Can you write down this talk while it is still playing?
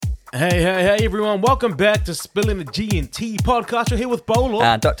Hey everyone, welcome back to Spilling the G&T podcast. We're here with Bolo.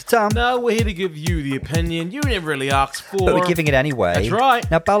 And Dr. Tom. Now we're here to give you the opinion you didn't really ask for. But we're giving it anyway. That's right.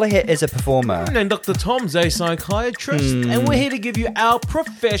 Now, Bala here is a performer. And Dr. Tom's a psychiatrist. And we're here to give you our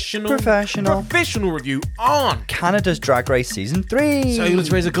professional review on Canada's Drag Race Season 3. So let's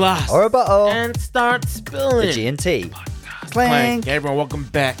raise a glass. Or a bottle. And start spilling. The G&T. Clank. Hey everyone, welcome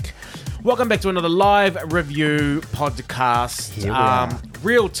back. Welcome back to another live review podcast. Here we are.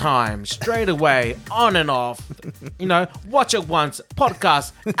 Real time, straight away, on and off. Watch it once.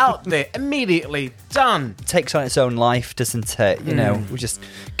 Podcast out there, immediately done. It takes on its own life, doesn't it? We just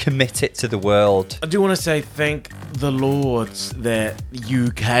commit it to the world. I do want to say thank the Lords that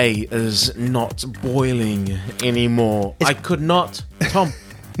UK is not boiling anymore. I did not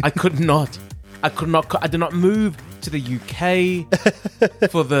move to the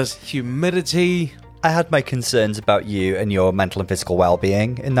UK for this humidity. I had my concerns about you and your mental and physical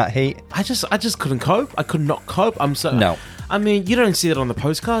well-being in that heat. I just couldn't cope. I could not cope. No. I mean, you don't see it on the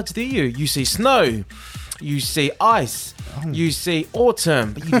postcards, do you? You see snow, you see ice, you see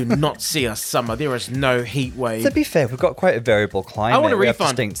autumn, but you do not see a summer. There is no heat wave. To be fair, we've got quite a variable climate. I want a we have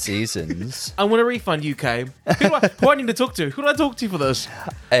refund. distinct seasons. I want a refund, UK. Who do I need to talk to? Who do I talk to for this?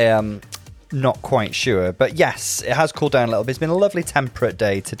 Not quite sure, but yes, it has cooled down a little bit. It's been a lovely temperate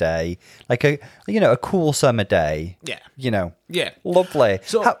day today, like a cool summer day. Yeah. Yeah, lovely.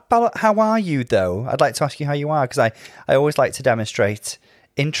 So, how are you though? I'd like to ask you how you are, because I always like to demonstrate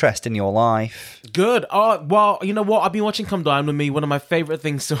interest in your life. Good. Well, you know what? I've been watching Come Dine With Me. One of my favorite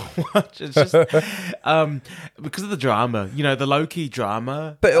things to watch. It's just because of the drama, the low-key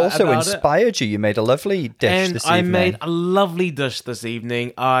drama. But it also inspired you. You made a lovely dish this evening. And I made a lovely dish this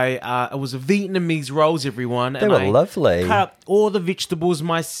evening. It was Vietnamese rolls, everyone. They were lovely. Cut up all the vegetables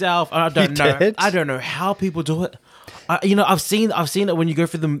myself. I don't know how people do it. I've seen it when you go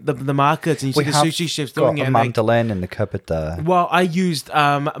through the markets and you see the sushi chefs doing it. We have got a mandolin in the cupboard there. Well, I used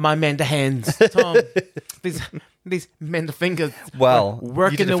my manda hands, Tom. these manda fingers. Well,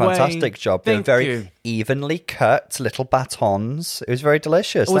 working you did a fantastic job. They were very evenly cut, little batons. It was very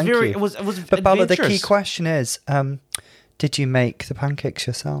delicious. Thank you. It was But Bella, the key question is, did you make the pancakes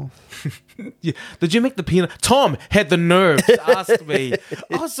yourself? Yeah. Did you make the peanut? Tom had the nerve to ask me.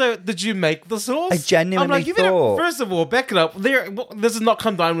 Also, did you make the sauce? I genuinely thought. First of all, back it up. This is not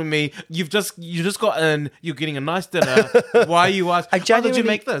Come Dine With Me. You just got in. You're getting a nice dinner. Why you ask? I genuinely did you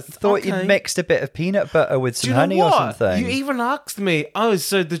make this? Thought you mixed a bit of peanut butter with some honey or something. You even asked me. Oh,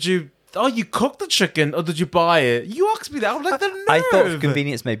 so did you? Oh, you cooked the chicken or did you buy it? You asked me that. I'm like, the nerve. I thought for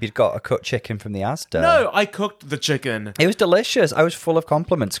convenience maybe you'd got a cut chicken from the Asda. No, I cooked the chicken. It was delicious. I was full of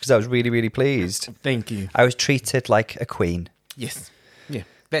compliments because I was really, really pleased. Thank you. I was treated like a queen. Yes. Yeah.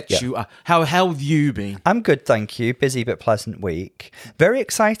 You are. How have you been? I'm good, thank you. Busy but pleasant week. Very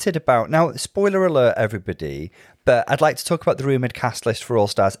excited about... Now, spoiler alert, everybody, but I'd like to talk about the rumoured cast list for All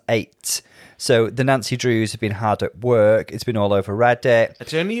Stars 8. So the Nancy Drews have been hard at work. It's been all over Reddit.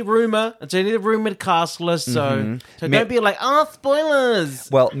 It's only a rumour. It's only the rumoured cast list, so don't be like, spoilers.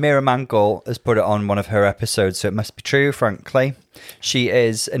 Well, Mira Mangle has put it on one of her episodes, so it must be true, frankly. She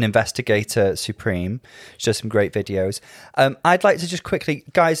is an investigator supreme. She does some great videos. I'd like to just quickly,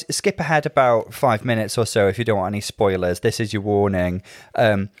 guys, skip ahead about 5 minutes or so if you don't want any spoilers. This is your warning.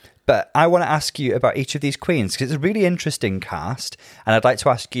 But I want to ask you about each of these queens because it's a really interesting cast. And I'd like to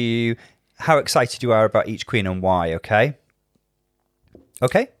ask you how excited you are about each queen and why, okay?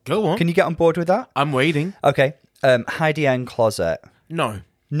 Okay? Go on. Can you get on board with that? I'm waiting. Okay. Heidi N. Closet. No.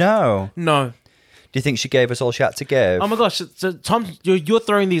 Do you think she gave us all she had to give? Oh my gosh! So Tom, you're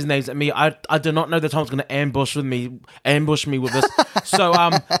throwing these names at me. I do not know that Tom's going to ambush me with this. So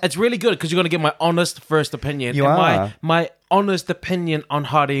it's really good because you're going to get my honest first opinion. You are. My honest opinion on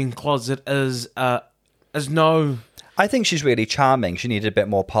Heidi N. Closet is no. I think she's really charming. She needed a bit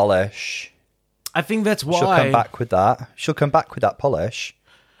more polish. I think that's why She'll come back with that. She'll come back with that polish.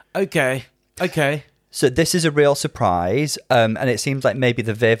 Okay. So this is a real surprise, and it seems like maybe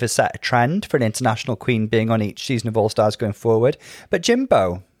the Viv has set a trend for an international queen being on each season of All Stars going forward. But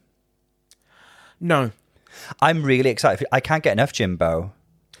Jimbo? No. I'm really excited. I can't get enough Jimbo.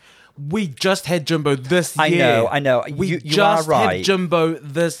 We just had Jimbo this year. I know. We you just are right. had Jimbo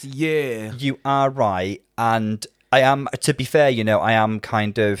this year. You are right. And I am, to be fair, I am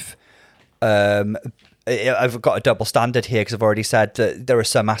kind of... I've got a double standard here because I've already said that there are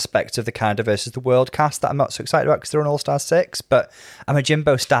some aspects of the Canada versus the World cast that I'm not so excited about because they're on All Star 6, but I'm a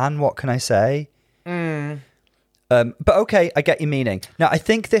Jimbo stan, what can I say? But okay, I get your meaning. Now, I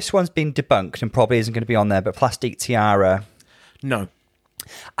think this one's been debunked and probably isn't going to be on there, but Plastique Tiara. No.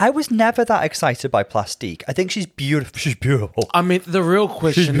 I was never that excited by Plastique. I think she's beautiful. She's beautiful. I mean, the real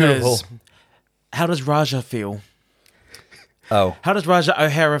question beautiful. is, how does Raja feel? Oh. How does Raja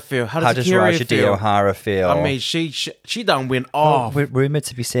O'Hara feel? How does Akira Raja D. feel? O'Hara feel? I mean, she done went Oh, off. we're rumoured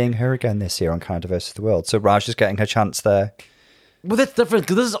to be seeing her again this year on Canada vs. the World. So Raja's getting her chance there. Well, that's different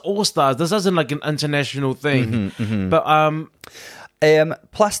because this is All Stars. This isn't like an international thing. But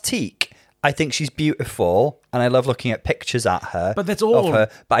Plastique, I think she's beautiful, and I love looking at pictures at her. But that's all. Of her,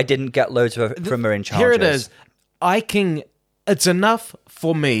 but I didn't get loads of her from her in charges. here it is. It's enough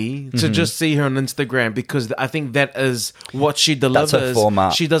for me to just see her on Instagram because I think that is what she delivers. That's her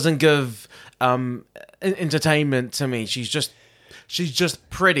format. She doesn't give entertainment to me. She's just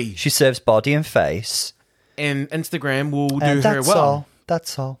pretty. She serves body and face. And Instagram will do And her that's well. all.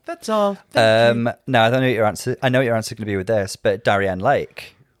 That's all. That's all. Thank you. No, I don't know what your answer. I know what your answer is going to be with this, but Darien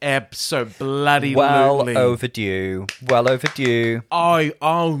Lake. Absolutely. Well overdue. Well overdue.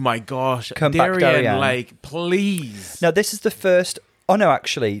 Oh my gosh. Come back, Darien Darien. Lake, please. Now, this is the first. Oh no,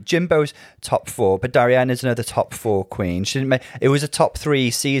 actually, Jimbo's top 4, but Darien is another top 4 queen. She didn't make. It was a top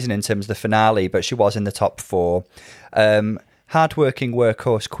 3 season in terms of the finale, but she was in the top 4. Hardworking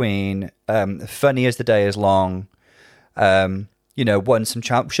workhorse queen. Funny as the day is long. Won some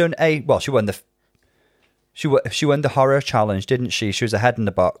champ. She won the. She won the horror challenge, didn't she? She was ahead in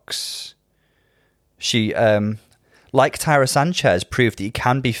the box. She, like Tyra Sanchez, proved that you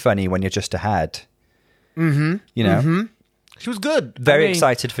can be funny when you're just ahead. Mm-hmm. You know? Mm-hmm. She was good. Very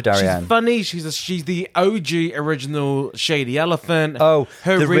excited for Darien. She's funny. She's the OG original Shady Elephant. Oh,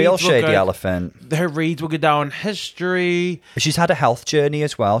 her the real reads will Shady go- Elephant. Her reads will go down history. She's had a health journey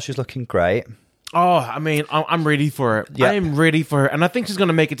as well. She's looking great. Oh, I mean, I'm ready for it. Yep. I am ready for her. And I think she's going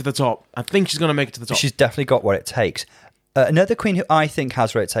to make it to the top. She's definitely got what it takes. Another queen who I think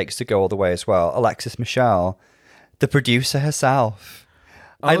has what it takes to go all the way as well, Alexis Michelle, the producer herself.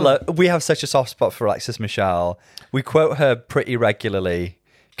 We have such a soft spot for Alexis Michelle. We quote her pretty regularly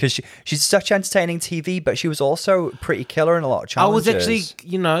because she's such entertaining TV, but she was also pretty killer in a lot of challenges. I was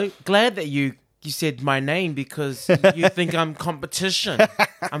actually, glad that you said my name because you think I'm competition.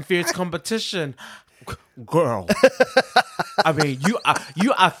 I'm fierce competition. Girl. I mean,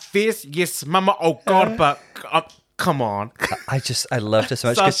 you are fierce, yes, mama, oh God, but come on. I loved her so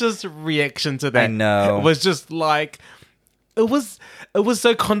much. Sasha's reaction to that I know. was just like, it was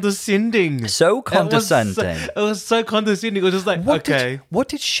so condescending. So condescending. It was so condescending. It was just like, What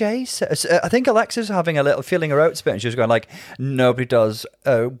did Shay say? I think Alexis was having a little feeling her oats bit, and she was going like, "Nobody does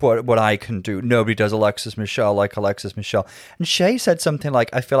what I can do. Nobody does Alexis Michelle like Alexis Michelle." And Shay said something like,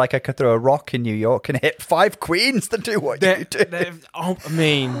 "I feel like I could throw a rock in New York and hit 5 queens to do what you do." I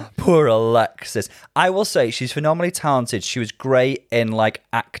mean, poor Alexis. I will say she's phenomenally talented. She was great in like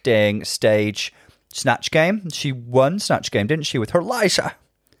acting, stage. Snatch Game. She won Snatch Game, didn't she, with her Liza?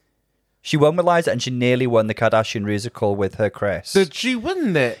 She won with Liza, and she nearly won the Kardashian musical with her Chris. did she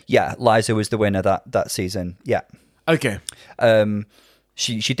win that? Yeah, Liza was the winner that season. Yeah. Okay.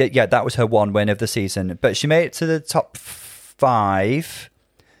 She did. Yeah, that was her one win of the season. But she made it to the top 5.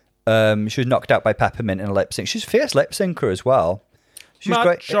 She was knocked out by Peppermint in a lip sync. She's a fierce lip syncer as well. She was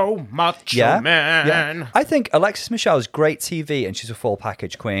Macho man. Yeah. I think Alexis Michelle is great TV, and she's a full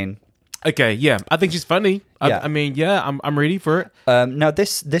package queen. Okay, yeah, I think she's funny. Yeah. I mean, yeah, I'm ready for it. Now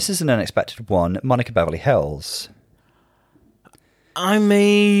this is an unexpected one. Monica Beverly Hills. I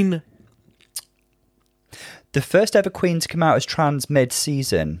mean, the first ever queen to come out as trans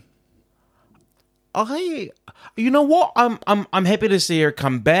mid-season. you know what? I'm happy to see her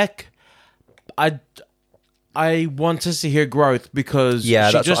come back. I want to see her growth because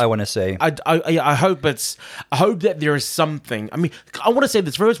that's what I want to see. I hope that there is something. I mean, I want to say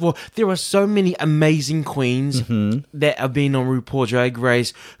this first of all. There are so many amazing queens that have been on RuPaul Drag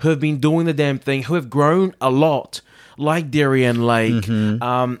Race who have been doing the damn thing, who have grown a lot, like Darien Lake.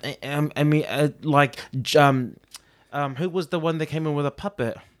 I mean, who was the one that came in with a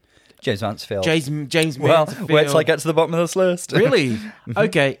puppet? James Mansfield. James Well, Mansfield. wait till I get to the bottom of this list. Really?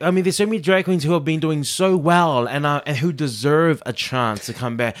 Okay. I mean, there's so many drag queens who have been doing so well and who deserve a chance to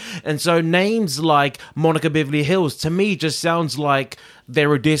come back. And so names like Monica Beverly Hills, to me, just sounds like they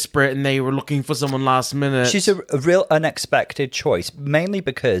were desperate and they were looking for someone last minute. She's a real unexpected choice, mainly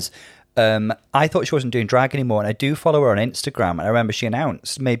because I thought she wasn't doing drag anymore, and I do follow her on Instagram, and I remember she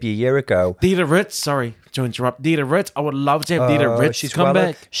announced maybe a year ago. Dita Ritz, sorry to interrupt. Dita Ritz, I would love to have Dita Ritz come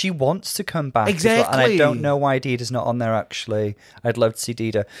back. She wants to come back. Exactly. As well, and I don't know why Dita's not on there, actually. I'd love to see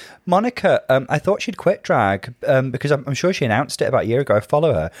Dita. Monica, I thought she'd quit drag because I'm sure she announced it about a year ago. I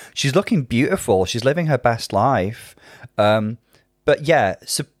follow her. She's looking beautiful. She's living her best life. But yeah,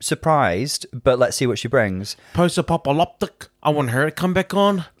 surprised, but let's see what she brings. Post-apocalyptic. I want her to come back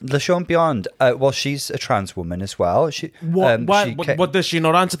on. LaShawn Beyond, well, she's a trans woman as well. What does she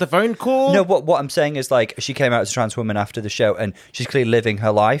not answer the phone call? No, what I'm saying is, like, she came out as a trans woman after the show, and she's clearly living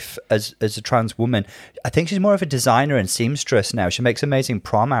her life as a trans woman. I think she's more of a designer and seamstress now. She makes amazing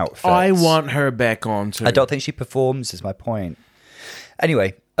prom outfits. I want her back on too. I don't think she performs, is my point.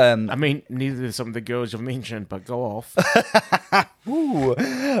 Anyway. I mean, neither do some of the girls you've mentioned, but go off.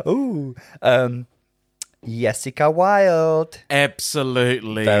 Ooh. Jessica Wilde.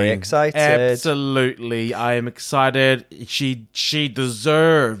 Absolutely. Very excited. Absolutely. I am excited. She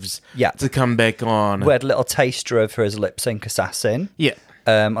deserves to come back on. We had a little taster of her as lip sync assassin. Yeah.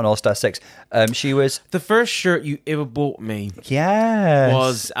 On All Star 6. She was... The first shirt you ever bought me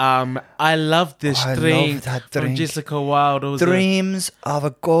was... I love this drink from Jessica Wilde. It was Dreams of a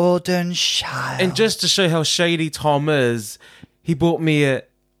Golden Child. And just to show how shady Tom is, he bought me a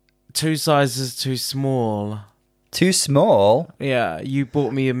 2 sizes too small. Too small? Yeah, you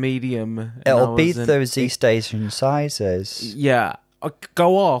bought me a medium. It'll be those East Asian sizes. Yeah.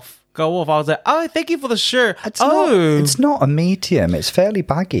 Go off. I was like, oh, thank you for the shirt. It's not a medium. It's fairly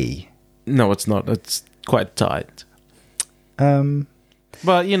baggy. No, it's not. It's quite tight. But,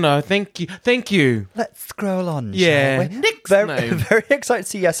 thank you. Let's scroll on, yeah. shall we? Very excited to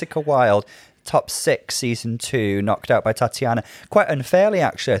see Jessica Wilde, top 6, season 2, knocked out by Tatiana. Quite unfairly,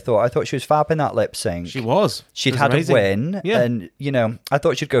 actually, I thought she was fab in that lip sync. She was. She'd had amazing. A win. Yeah. And, I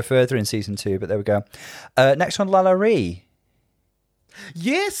thought she'd go further in season 2, but there we go. Next one, Lala Ree.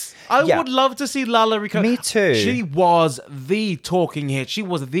 Yes, I would love to see Lala recover. Me too. She was the talking head. She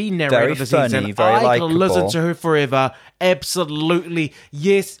was the narrator of the season. Very I could listen to her forever. Absolutely.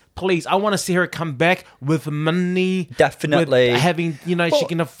 Yes, please. I want to see her come back with money. Definitely. With having, she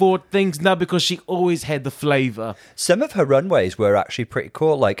can afford things now because she always had the flavor. Some of her runways were actually pretty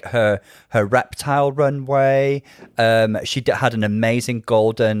cool, like her reptile runway. She had an amazing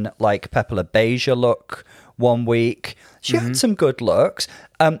golden, like, Pepe Le Beja look one week. She had some good looks.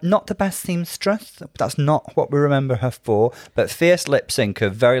 Not the best seamstress. That's not what we remember her for. But fierce lip syncer,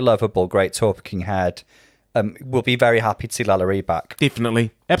 very lovable, great talking head. We'll be very happy to see Lala Ree back.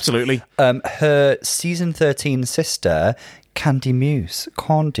 Definitely. Absolutely. Her season 13 sister, Candy Muse.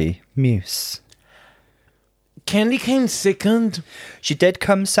 Candy came second. She did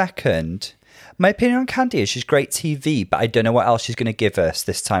come second. My opinion on Candy is she's great TV, but I don't know what else she's going to give us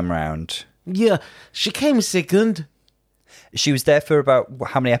this time round. Yeah, she came second. She was there for about,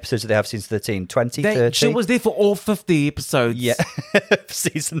 how many episodes did they have since 13? 20, 30? She was there for all 50 episodes. Yeah,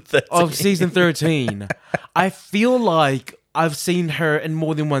 season 13. Of season 13. I feel like I've seen her in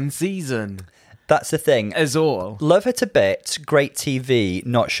more than one season. That's the thing. As all. Love her to bits, great TV,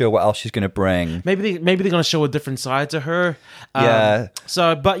 not sure what else she's going to bring. Maybe they're going to show a different side to her. Yeah.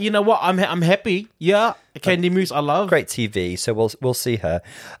 So, but you know what? I'm happy. Yeah. Candy Muse, I love. Great TV, so we'll see her.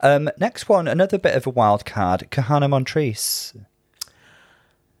 Next one, another bit of a wild card, Kahana Montrese.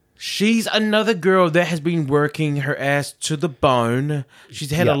 She's another girl that has been working her ass to the bone.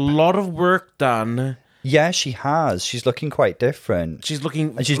 She's had a lot of work done. Yeah, she has. She's looking quite different.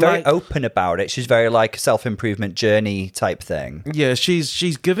 And she's very open about it. She's very like self-improvement journey type thing. Yeah,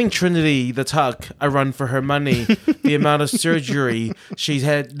 she's giving Trinity the tuck a run for her money. The amount of surgery she's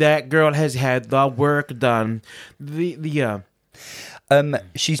had, that girl has had the work done.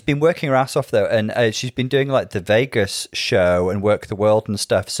 She's been working her ass off though, and she's been doing like the Vegas show and Work the World and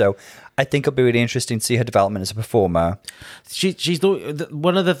stuff. So I think it'll be really interesting to see her development as a performer. She's doing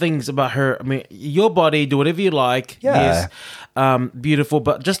one of the things about her. I mean, your body, do whatever you like. Yeah. Yes, beautiful.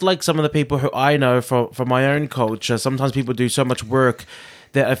 But just like some of the people who I know from my own culture, sometimes people do so much work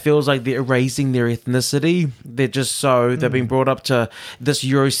that it feels like they're erasing their ethnicity. They're just they've been brought up to this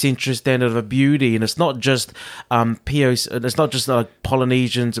Eurocentric standard of beauty, and it's not just it's not just like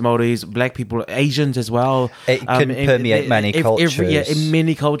Polynesians, Maldives, black people, Asians as well. It can permeate many cultures. In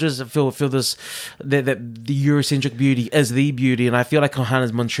many cultures, feel this that the Eurocentric beauty is the beauty, and I feel like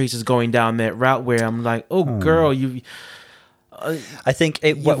Kahana Montrese is going down that route where I'm like, girl, you. I think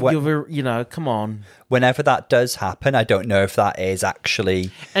come on. Whenever that does happen, I don't know if that is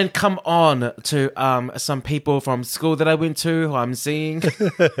actually. And come on to some people from school that I went to who I'm seeing.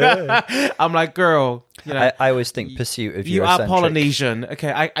 I'm like, girl, I always think pursuit of you are Polynesian.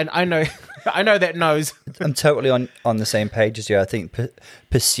 Okay, I know, I know that knows. I'm totally on the same page as you. I think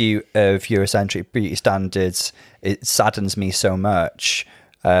pursuit of Eurocentric beauty standards, it saddens me so much.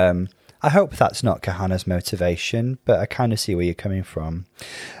 I hope that's not Kahana's motivation, but I kind of see where you're coming from.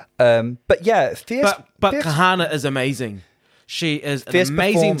 But yeah, fierce. But Kahana is amazing. She is an Fierce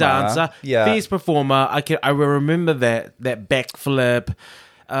amazing performer. dancer, Yeah. fierce performer. I will remember that backflip.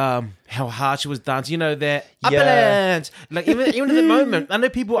 How hard she was dancing. You know that upper Yeah. land. Like even at the moment, I know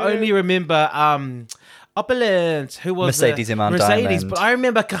people only remember upper land. Who was Mercedes Iman Mercedes, Diamond. but I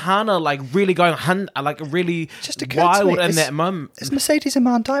remember Kahana like really going really Just occurred to wild me, in is- that moment. Is Mercedes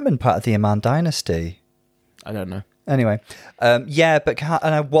Iman Diamond part of the Iman dynasty? I don't know. Anyway, yeah, but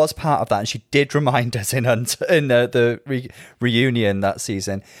and I was part of that, and she did remind us in the reunion that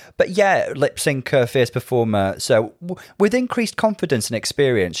season. But yeah, lip syncer, fierce performer. So with increased confidence and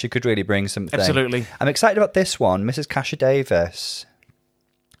experience, she could really bring something. Absolutely. I'm excited about this one, Mrs. Kasha Davis.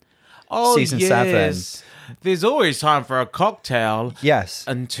 Oh, Season yes. There's always time for a cocktail. Yes.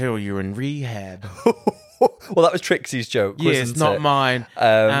 Until you're in rehab. Well, that was Trixie's joke, Yes, wasn't not it?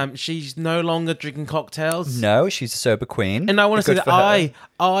 mine. She's no longer drinking cocktails. No, she's a sober queen. And I want to say Good that for her.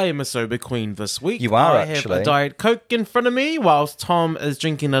 I am a sober queen this week. You are, I have actually. a Diet Coke in front of me whilst Tom is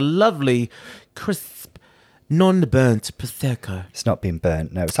drinking a lovely, crisp, non-burnt Prosecco. It's not been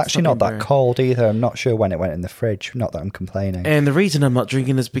burnt, no. It's actually not not been that burnt. cold either. I'm not sure when it went in the fridge. Not that I'm complaining. And the reason I'm not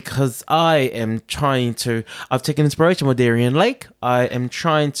drinking is because I've taken inspiration with Darien Lake. I am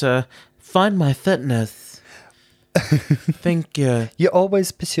trying to find my fitness. Thank you. You're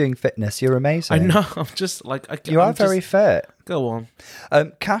always pursuing fitness. You're amazing. I know. I'm just like You are very fit. Go on.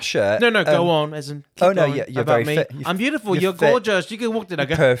 Kasha. No. Go on. As in. Keep oh, no, going you're about very me. fit. I'm beautiful. You're You're fit. gorgeous. You can walk there.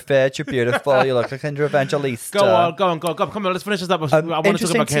 Go. Perfect. You're beautiful. You look like Kendra Evangelista. Go on. Come on. Let's finish this up. I want to talk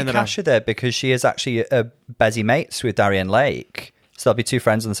Interesting about to see Canada. Kasha there because she is actually busy mates with Darien Lake. So they'll be two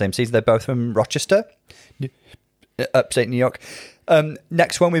friends on the same season. They're both from Rochester, upstate New York.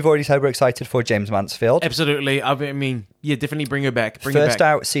 Next one we've already said we're excited for, James Mansfield. Absolutely. I mean, yeah, definitely bring her back. First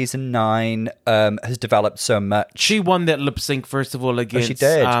out, season 9 has developed so much. She won that lip sync first of all against she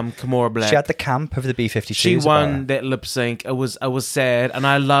did. Kimora Black. She had the camp of the B-52s. She about won her. that lip sync. I was sad, and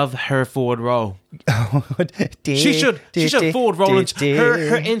I love her forward roll. She should forward roll.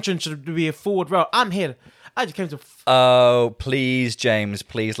 Her entrance should be a forward roll. I'm here. I just came to. Oh, please, James,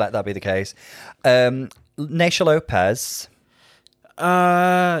 please let that be the case. Naisha Lopez.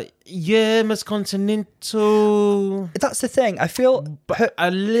 Yeah, Miss Continental. That's the thing. I feel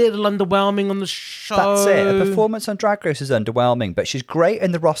A little underwhelming on the show. that's it. Her performance on Drag Race is underwhelming, but she's great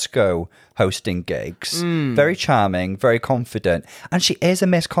in the Roscoe hosting gigs. Very charming, very confident. And she is a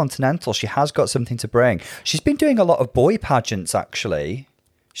Miss Continental. She has got something to bring. She's been doing a lot of boy pageants, actually.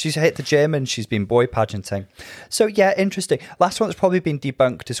 She's hit the gym and she's been boy pageanting. So, yeah, interesting. Last one that's probably been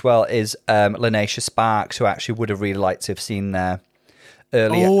debunked as well is Lanesha Sparks, who I actually would have really liked to have seen there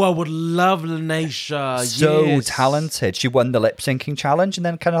earlier. Oh, I would love Lanesha. So yes. talented. She won the lip syncing challenge and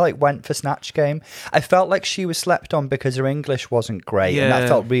then kind of like went for Snatch Game. I felt like she was slept on because her English wasn't great and that Yeah.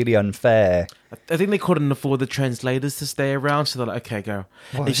 felt really unfair. I think they couldn't afford the translators to stay around, so they're like, "Okay, go.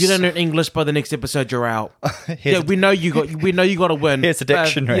 What If you a don't learn English by the next episode, you're out." Here's Yeah, we know you got to win. Here's a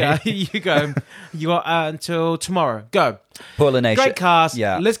dictionary. Yeah, you go. You got until tomorrow. Go. Poor Lanesha. Great cast.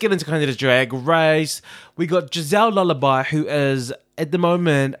 Yeah. Let's get into Canada's Drag Race. We got Giselle Lullaby, who is at the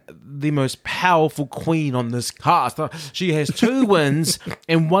moment the most powerful queen on this cast. She has 2 wins,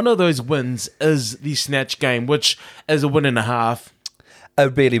 and one of those wins is the Snatch Game, which is a win and a half.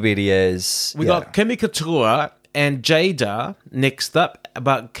 It really, really is. We Yeah. got Kimmy Couture and Jada next up,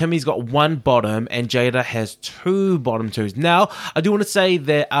 but Kimmy's got 1 bottom and Jada has 2 bottom 2s. Now, I do want to say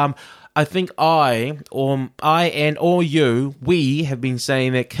that I think I and all you, we have been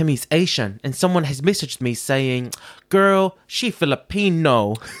saying that Kimmy's Asian, and someone has messaged me saying, "Girl, she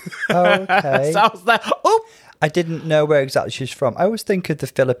Filipino." Okay. So I was like, "Oh." I didn't know where exactly she's from. I always think of the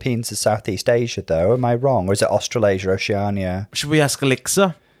Philippines as Southeast Asia, though. Am I wrong? Or is it Australasia, Oceania? Should we ask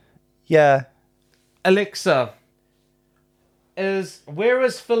Alexa? Yeah. Alexa, where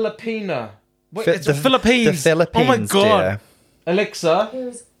is Filipina? Wait, Fi- it's the Philippines. The Philippines, Oh my god. dear. Alexa,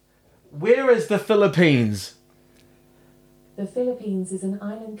 where is the Philippines? The Philippines is an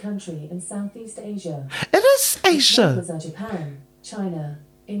island country in Southeast Asia. It is Asia. Neighbors are Japan, China,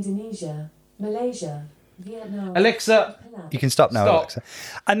 Indonesia, Malaysia, Vietnam. Alexa, You can stop now, Stop. Alexa.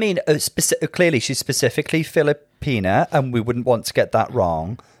 I mean, clearly she's specifically Filipina, and we wouldn't want to get that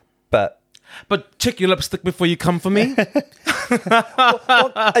wrong. But check your lipstick before you come for me.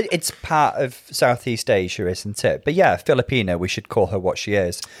 it's part of Southeast Asia, isn't it? But yeah, Filipina, we should call her what she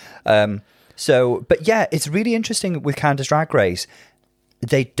is. But yeah, it's really interesting with Canada's Drag Race.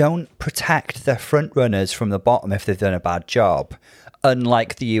 They don't protect their front runners from the bottom if they've done a bad job.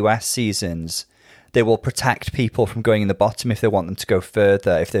 Unlike the US seasons, they will protect people from going in the bottom if they want them to go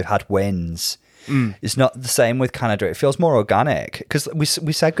further, if they've had wins. It's not the same with Canada. It feels more organic because we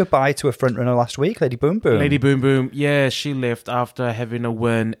said goodbye to a front runner last week, Lady Boom Boom. Lady Boom Boom, yeah, she left after having a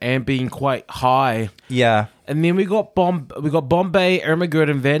win and being quite high. Yeah. And then we got Bombay, Ermagerd,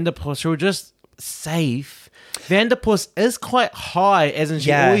 and Vanderpuss, who were just safe. Vanderpuss is quite high, as in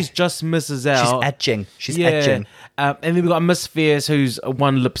she always just misses out. She's edging. She's edging. And then we got Miss Fierce, who's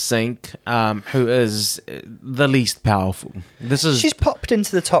one lip sync, who is the least powerful. She's popped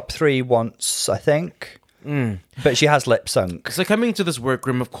into the top 3 once, I think. But she has lip sunk. So coming into this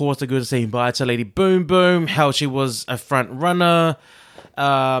workroom, of course, they're going to say bye to Lady Boom Boom, how she was a front runner.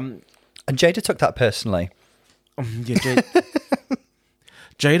 And Jada took that personally.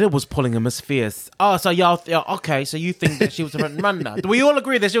 Jada was pulling a Miss Fierce. Oh, so okay, so you think that she was a front runner. Do we all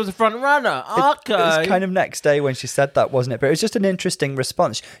agree that she was a front runner? Okay. It was kind of next day when she said that, wasn't it? But it was just an interesting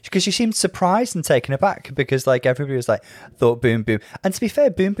response because she seemed surprised and taken aback because like everybody was like, thought Boom Boom. And to be fair,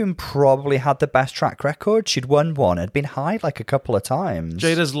 Boom Boom probably had the best track record. She'd won one. Had been high like a couple of times.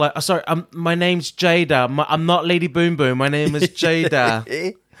 Jada's like, my name's Jada. I'm not Lady Boom Boom. My name is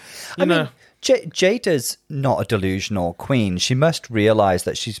Jada. I mean, Jada's not a delusional queen. She must realise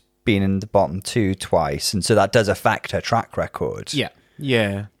that she's been in the bottom 2 twice, and so that does affect her track record.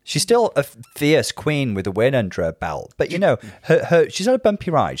 Yeah. She's still a fierce queen with a win under her belt, but you know, she's had a bumpy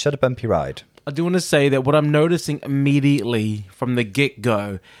ride. I do want to say that what I'm noticing immediately from the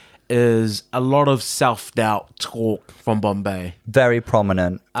get-go is a lot of self-doubt talk from Bombay. Very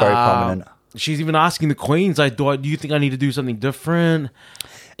prominent. She's even asking the queens, like, do you think I need to do something different?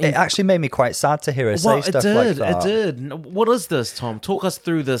 It actually made me quite sad to hear her say stuff like that. It did. What is this, Tom? Talk us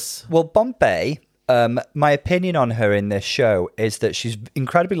through this. Well, Bombay, my opinion on her in this show is that she's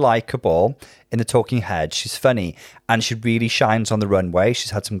incredibly likeable in the talking head. She's funny and she really shines on the runway.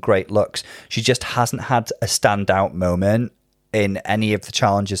 She's had some great looks. She just hasn't had a standout moment in any of the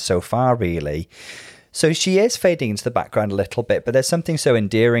challenges so far, really. So she is fading into the background a little bit, but there's something so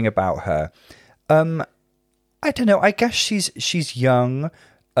endearing about her. I don't know. I guess she's young.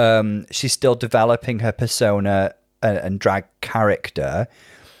 She's still developing her persona and drag character.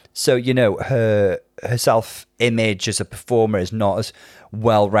 So, you know, her self-image as a performer is not as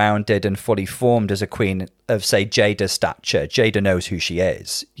well-rounded and fully formed as a queen of, say, Jada's stature. Jada knows who she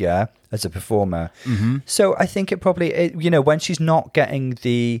is, yeah, as a performer. Mm-hmm. So I think it probably, you know, when she's not getting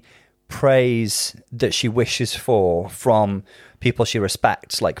the praise that she wishes for from people she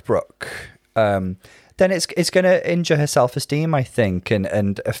respects, like Brooke, then it's going to injure her self-esteem, I think,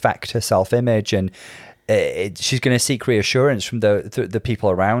 and affect her self-image, and she's going to seek reassurance from the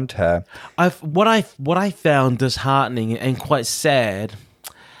people around her. What I found disheartening and quite sad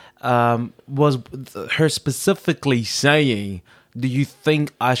was her specifically saying, "Do you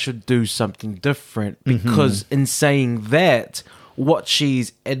think I should do something different?" Because in saying that, what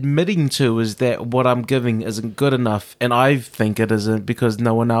she's admitting to is that what I'm giving isn't good enough, and I think it isn't because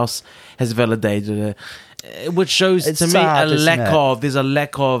no one else has validated it, which shows to me there's a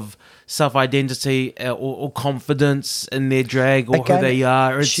lack of self-identity or confidence in their drag or who they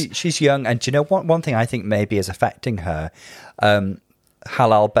are. She's young, and do you know one thing I think maybe is affecting her?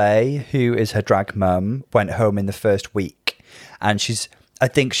 Halal Bay, who is her drag mum, went home in the first week, and I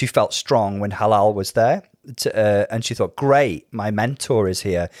think she felt strong when Halal was there. And she thought, great, my mentor is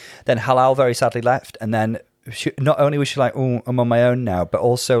here. Then Halal very sadly left, and then not only was she like, oh, I'm on my own now, but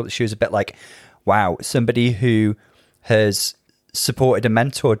also she was a bit like, wow, somebody who has supported and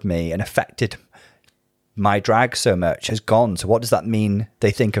mentored me and affected my drag so much has gone. So what does that mean they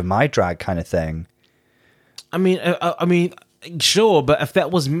think of my drag, kind of thing? I mean, sure, but if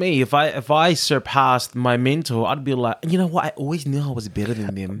that was me, if I surpassed my mentor, I'd be like, you know what? I always knew I was better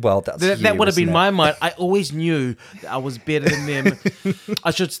than them. Well, that would have been my mind. I always knew that I was better than them.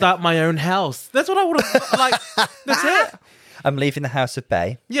 I should start my own house. That's what I would have like. That's it. I'm leaving the House of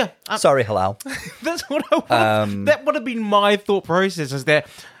Bay. Yeah. Sorry, Halal. That's what I would. That would have been my thought process. Is that.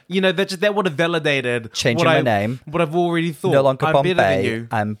 You know, that would have validated changing my name. What I've already thought. No longer I'm Bombay, better than you.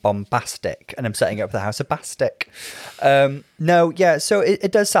 I'm Bombastic, and I'm setting up the House of Bastic. So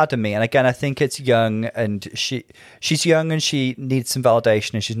it does sadden me. And again, I think it's young, and she's young, and she needs some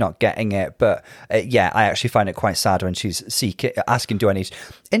validation, and she's not getting it. But I actually find it quite sad when she's asking, do I need...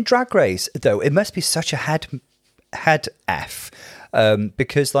 In Drag Race, though, it must be such a head F,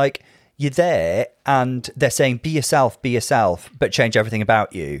 because, like... You're there and they're saying, be yourself, but change everything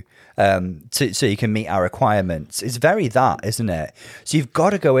about you so you can meet our requirements. It's very that, isn't it? So you've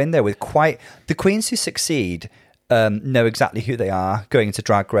got to go in there with the queens who succeed know exactly who they are going into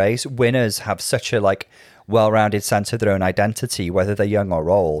Drag Race. Winners have such a well-rounded sense of their own identity, whether they're young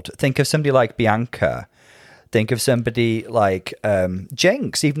or old. Think of somebody like Bianca. Think of somebody like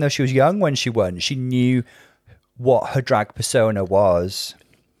Jinx. Even though she was young when she won, she knew what her drag persona was.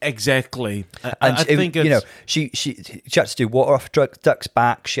 Exactly. And I think it's, you know, she had to do water off duck's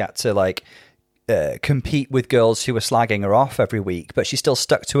back. She had to like compete with girls who were slagging her off every week, but she still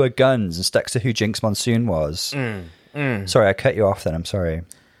stuck to her guns and stuck to who Jinx Monsoon was. Sorry, I cut you off then. I'm sorry.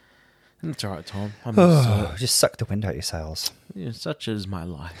 It's all right, Tom. Just suck the wind out your sails. Yeah, such is my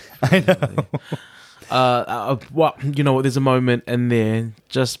life. I know. Well, you know what? There's a moment in there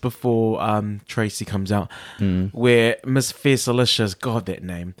just before Tracy comes out where Miss Fiercelicious, God, that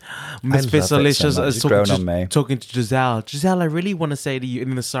name, Miss love it so Fiercelicious much. is It's grown on me. talking to Giselle. Giselle, I really want to say to you,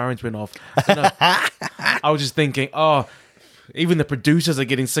 and then the sirens went off. I was just thinking, oh. Even the producers are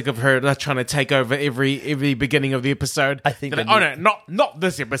getting sick of her. They're trying to take over every beginning of the episode. I think they're like, oh no, not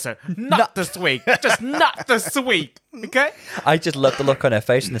this episode, not this week, just not this week. Okay. I just love the look on her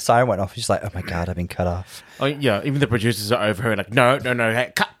face, and the siren went off. She's like, "Oh my god, I've been cut off." Oh yeah, even the producers are over her. Like, no,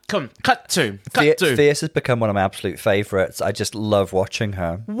 hey, cut two. Fierce has become one of my absolute favorites. I just love watching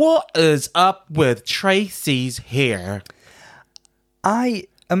her. What is up with Tracy's hair? I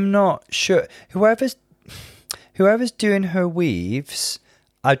am not sure. Whoever's doing her weaves,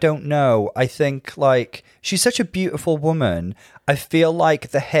 I don't know. I think, like, she's such a beautiful woman. I feel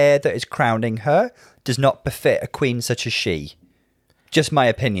like the hair that is crowning her does not befit a queen such as she. Just my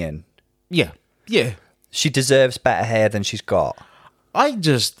opinion. Yeah. She deserves better hair than she's got. I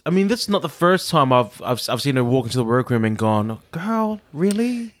mean, this is not the first time I've seen her walk into the workroom and gone, girl,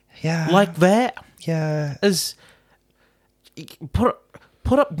 really? Yeah. Like that? Yeah. Put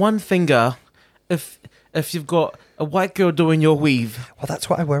up one finger if you've got a white girl doing your weave. Well, that's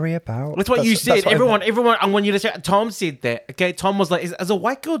what I worry about. That's what you said. Everyone, I want you to say, Tom said that. Okay, Tom was like, is a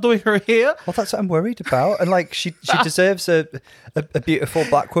white girl doing her hair? Well, that's what I'm worried about. And like, she deserves a beautiful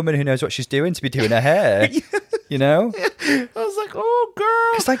black woman who knows what she's doing to be doing her hair. You know? I was like, oh,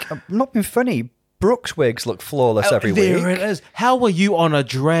 girl. Because like, I'm not being funny. Brooke's wigs look flawless every week. There it is. How are you on a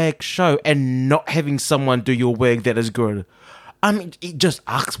drag show and not having someone do your wig that is good? I mean, just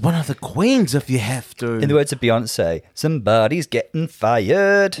ask one of the queens if you have to. In the words of Beyonce, somebody's getting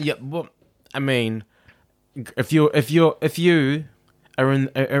fired. Yeah, well, I mean, if you are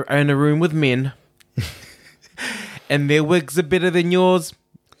in a room with men and their wigs are better than yours,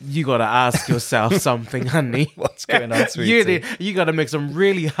 you gotta ask yourself something, honey. What's going on, sweetie? You gotta make some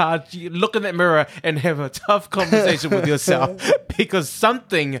really hard. Look in that mirror and have a tough conversation with yourself because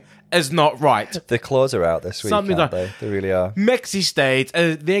something is not right. The claws are out this week, aren't they? They really are. Maxi states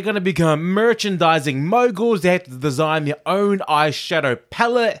they're going to become merchandising moguls. They have to design their own eyeshadow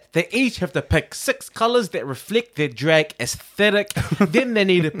palette. They each have to pick 6 colors that reflect their drag aesthetic. Then they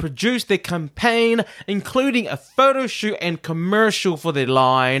need to produce their campaign, including a photo shoot and commercial for their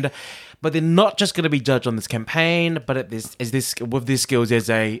line. But they're not just going to be judged on this campaign, but with their skills as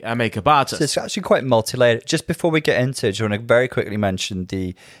a makeup artist. So it's actually quite multi-layered. Just before we get into it, I want to very quickly mention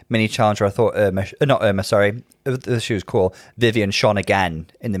the mini challenge. I thought she was cool. Vivian shone again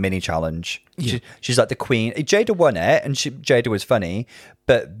in the mini challenge. Yeah. She's like the queen. Jada won it, and Jada was funny,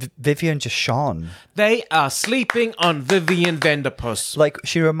 but Vivian just shone. They are sleeping on Vivian Vanderpuss. Like,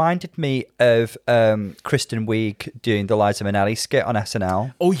 she reminded me of Kristen Wiig doing the Liza Minnelli skit on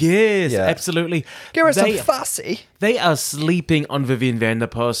SNL. Oh, yes, Yeah. absolutely. Give her some fussy. They are sleeping on Vivian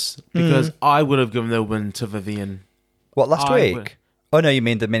Vanderpuss because I would have given the win to Vivian. What, last I week? would. Oh, no, you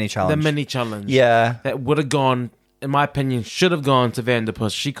mean the mini challenge. The mini challenge. Yeah. That would have gone, in my opinion, should have gone to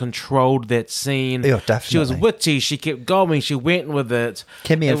Vanderpuss. She controlled that scene. Yeah, definitely. She was witty. She kept going. She went with it.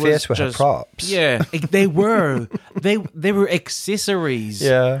 Kimmy and Fierce were her props. Yeah, they were. They were accessories.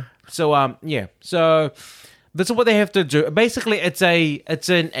 Yeah. So yeah. So this is what they have to do. Basically, it's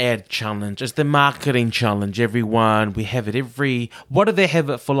an ad challenge. It's the marketing challenge. Everyone, we have it every. What did they have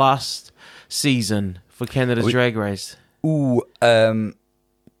it for last season for Canada's Drag Race? Ooh, a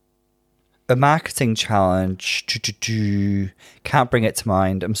marketing challenge. Can't bring it to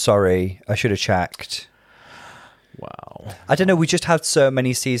mind. I'm sorry. I should have checked. Wow. I don't know. We just had so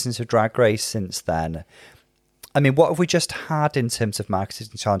many seasons of Drag Race since then. I mean, what have we just had in terms of marketing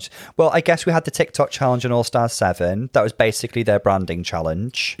challenge? Well, I guess we had the TikTok challenge on All Stars 7. That was basically their branding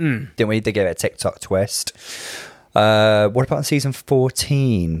challenge. Didn't we? They gave it a TikTok twist. What about in season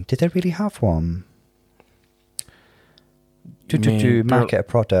 14? Did they really have one? Market a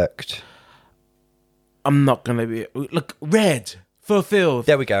product. I'm not gonna be. Look, Red fulfilled.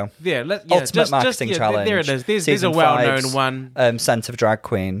 There we go. Yeah, Ultimate marketing challenge. There it is. There's a Season well-known 5's, one. Scent of Drag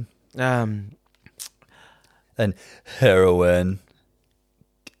Queen. And Heroin.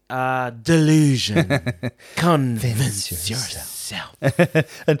 Delusion. Convince yourself.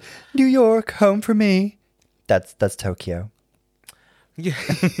 And New York, home for me. That's Tokyo. Yeah.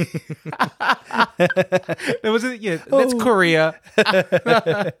 That was it. Yeah, that's Korea.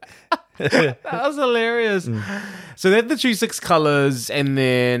 That was hilarious. So they have the true 6 colors, and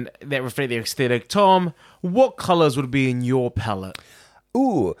then that reflect the aesthetic. Tom, what colors would be in your palette?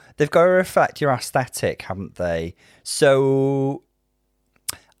 Ooh, they've got to reflect your aesthetic, haven't they? So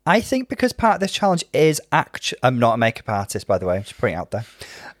I think because part of this challenge is I'm not a makeup artist, by the way, just putting it out there.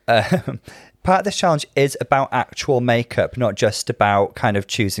 Part of this challenge is about actual makeup, not just about kind of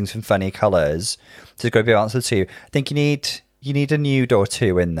choosing some funny colours. So there's got to be an answer to. I think you need a nude or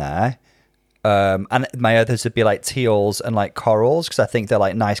two in there. And my others would be like teals and like corals, because I think they're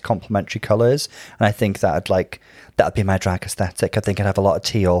like nice complementary colours. And I think that'd be my drag aesthetic. I think I'd have a lot of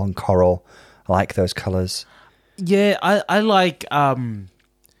teal and coral. I like those colours. Yeah, I like I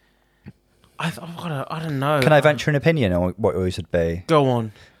don't know. Can I venture an opinion on what yours would be? Go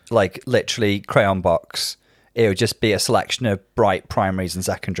on. Like literally crayon box. It would just be a selection of bright primaries and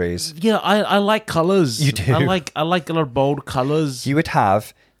secondaries. Yeah, I like colours. You do? I like a lot of bold colours. You would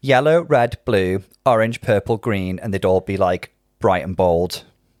have yellow, red, blue, orange, purple, green, and they'd all be like bright and bold.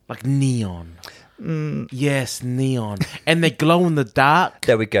 Like neon. Yes, neon. And they glow in the dark.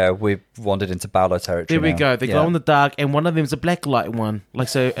 There we go. We've wandered into Paolo territory. There we now. go. They glow in the dark, and one of them is a black light one. Like,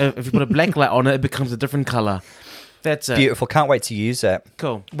 so if you put a black light on it, it becomes a different colour. That's it. Beautiful. Can't wait to use it.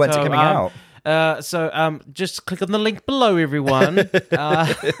 Cool. When's it coming out? Just click on the link below, everyone. Click on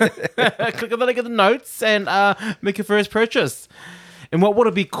the link in the notes and make your first purchase. And what would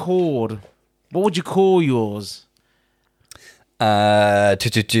it be called? What would you call yours? I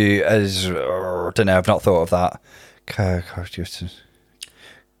don't know. I've not thought of that.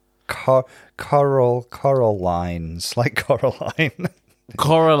 Coral lines, like Coraline.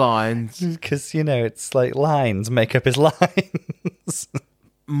 Coralines. Because, it's like lines. Makeup is lines.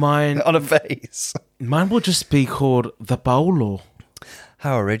 Mine on a face. Mine will just be called the Paolo.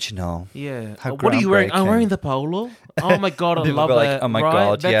 How original. Yeah. How what are you wearing? I'm groundbreaking. wearing the Polo. Oh my God, I People love be like, it. "Oh my right?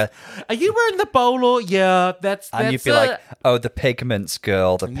 God, That's- Are you wearing the Polo? Yeah, that's And you'd be it. like, oh, the pigments,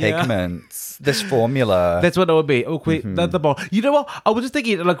 girl, the Yeah. pigments. This formula. That's what it would be. Okay, the ball. You know what? I was just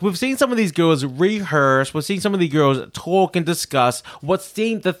thinking, like, we've seen some of these girls rehearse. We've seen some of these girls talk and discuss.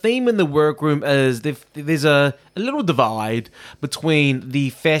 The theme in the workroom is there's a little divide between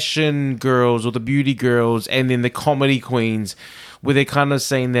the fashion girls or the beauty girls and then the comedy queens, where they're kind of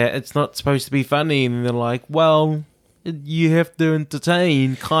saying that it's not supposed to be funny, and they're like, well, you have to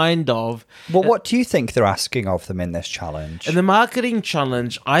entertain, kind of. Well, what do you think they're asking of them in this challenge? In the marketing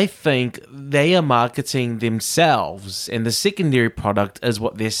challenge, I think they are marketing themselves, and the secondary product is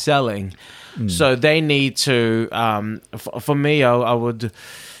what they're selling. So they need to, for me, I would,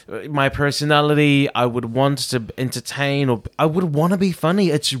 my personality, I would want to entertain, or I would want to be funny.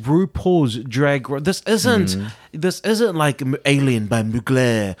 It's RuPaul's Drag Race. This isn't like Alien by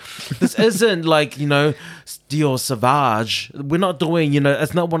Mugler. This isn't like, Dior Sauvage. We're not doing,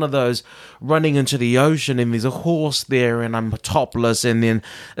 it's not one of those running into the ocean and there's a horse there and I'm topless and then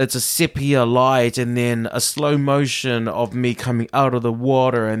it's a sepia light and then a slow motion of me coming out of the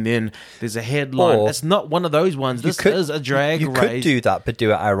water and then there's a headline. Or it's not one of those ones. This is a drag You race. could do that, but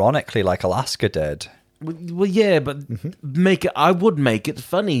do it ironically like Alaska did. Well, yeah, but I would make it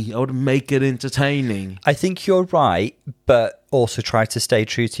funny. I would make it entertaining. I think you're right, but also try to stay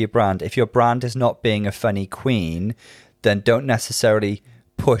true to your brand. If your brand is not being a funny queen, then don't necessarily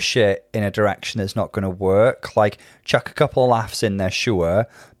push it in a direction that's not going to work. Like, chuck a couple of laughs in there, sure.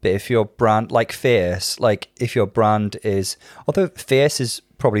 But if your brand, like Fierce, if your brand is, although Fierce is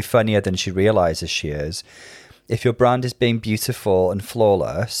probably funnier than she realizes she is, if your brand is being beautiful and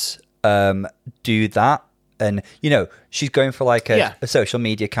flawless, do that. And she's going for like a social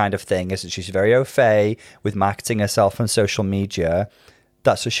media kind of thing, isn't she? She's very au fait with marketing herself on social media.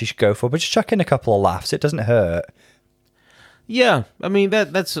 That's what she should go for. But just chuck in a couple of laughs. It doesn't hurt. Yeah, I mean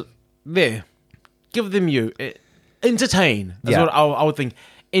that's there. Give them entertain. That's what I would think.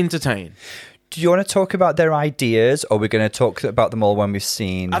 Entertain. Do you want to talk about their ideas, or we're going to talk about them all when we've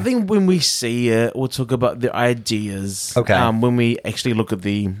seen? I think when we see it, we'll talk about the ideas. Okay. When we actually look at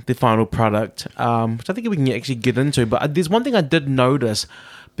the final product, which I think we can actually get into. But there's one thing I did notice,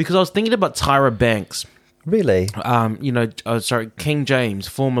 because I was thinking about Tyra Banks. Really? King James,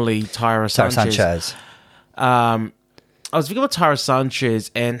 formerly Tyra Sanchez. I was thinking about Tyra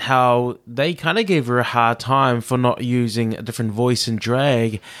Sanchez and how they kind of gave her a hard time for not using a different voice in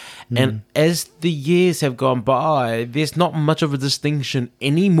drag. And as the years have gone by, there's not much of a distinction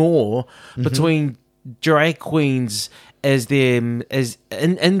anymore between drag queens as in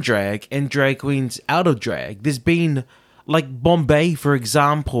drag and drag queens out of drag. There's been like Bombay, for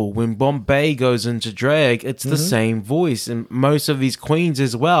example, when Bombay goes into drag, it's the same voice, and most of these queens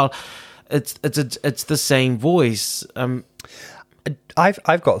as well. It's the same voice.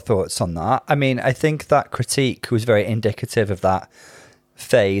 I've got thoughts on that. I mean, I think that critique was very indicative of that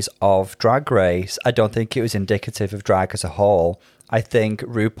phase of Drag Race. I don't think it was indicative of drag as a whole. I think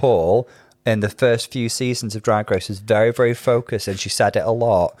RuPaul in the first few seasons of Drag Race was very, very focused, and she said it a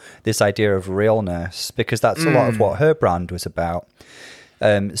lot, this idea of realness, because that's a lot of what her brand was about.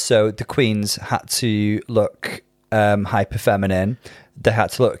 So the queens had to look hyper feminine. They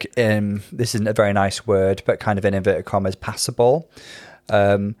had to look this isn't a very nice word, but kind of in inverted commas, passable.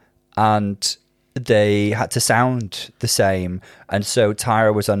 And they had to sound the same. And so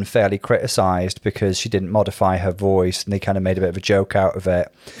Tyra was unfairly criticised because she didn't modify her voice, and they kind of made a bit of a joke out of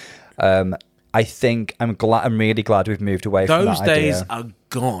it. I think I'm really glad we've moved away from that idea. Those days are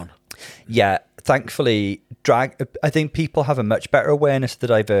gone. Yeah, thankfully, drag. I think people have a much better awareness of the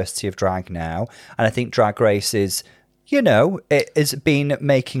diversity of drag now, and I think Drag Race is, it has been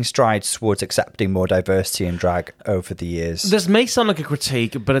making strides towards accepting more diversity in drag over the years. This may sound like a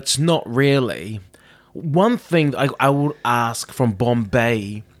critique, but it's not really. One thing I would ask from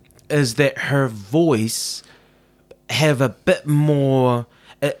Bombay is that her voice have a bit more.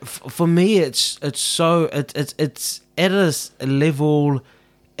 For me, it's at a level,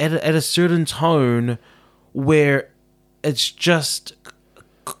 at a certain tone where it's just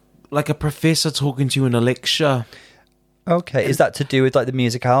like a professor talking to you in a lecture. Okay, is that to do with like the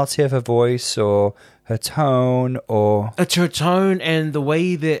musicality of her voice or her tone, or it's her tone and the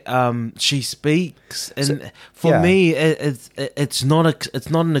way that she speaks? And for me, it's not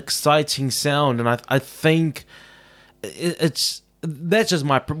an exciting sound, and I think it's. That's just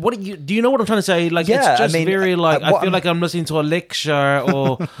my. What do you know what I'm trying to say? Like, it's just very like I feel like I'm listening to a lecture,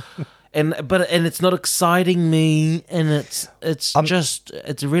 or and it's not exciting me, and it's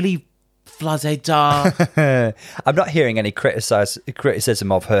really flasé. I'm not hearing any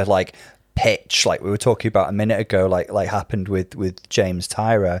criticism of her like pitch, like we were talking about a minute ago, like happened with James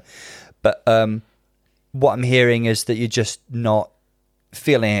Tyra. But what I'm hearing is that you're just not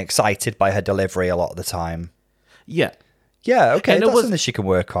feeling excited by her delivery a lot of the time. Yeah. Yeah, okay, that's something that she can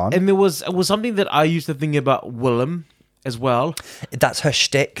work on. And it was something that I used to think about Willem as well. That's her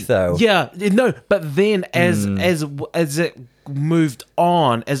shtick, though. Yeah, no, but then as it moved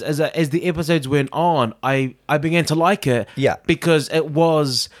on, as the episodes went on, I began to like it. Yeah, because it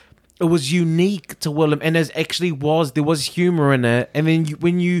was unique to Willem, and there was humor in it. And then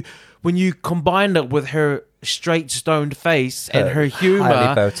when you combined it with her straight stoned face and her humor,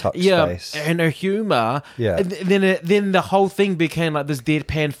 highly Botox face, and her humor, then the whole thing became like this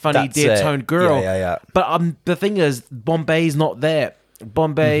deadpan, funny, dead-toned girl. Yeah. But the thing is, Bombay's not that.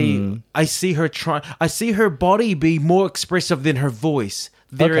 Bombay, I see her body be more expressive than her voice.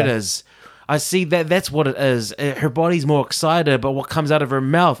 There it is. I see that's what it is. Her body's more excited, but what comes out of her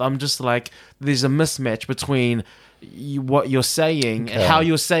mouth, I'm just like, there's a mismatch between what you're saying, how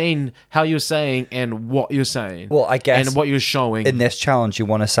you're saying, and what you're saying. Well, I guess, and what you're showing. In this challenge, you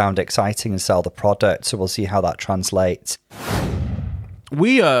want to sound exciting and sell the product, so we'll see how that translates.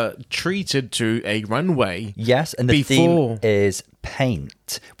 We are treated to a runway. Yes, and the theme is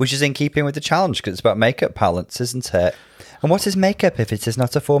paint, which is in keeping with the challenge because it's about makeup palettes, isn't it? And what is makeup if it is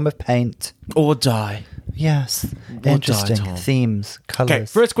not a form of paint? Or dye. Yes. Interesting. Themes, colours. Okay,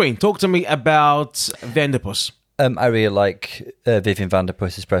 first queen, talk to me about Vanderpuss. I really like Vivian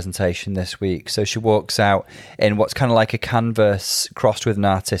Vanderpuss's presentation this week. So she walks out in what's kind of like a canvas crossed with an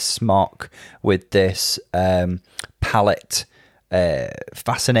artist's smock with this palette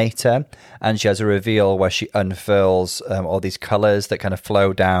fascinator, and she has a reveal where she unfurls all these colours that kind of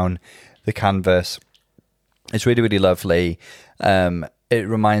flow down the canvas. It's really, really lovely. It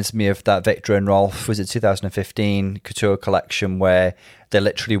reminds me of that Victor and Rolf, was it 2015 couture collection, where they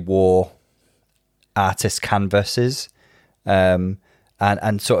literally wore artist canvases, and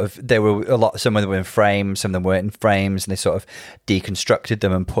sort of there were some of them were in frames, some of them weren't in frames, and they sort of deconstructed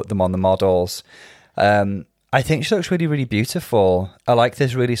them and put them on the models. I think she looks really, really beautiful. I like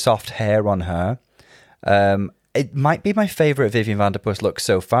this really soft hair on her. It might be my favourite Vivian Vanderpuss look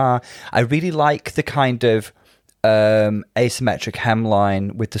so far. I really like the kind of asymmetric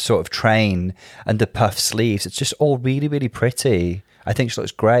hemline with the sort of train and the puff sleeves. It's just all really, really pretty. I think she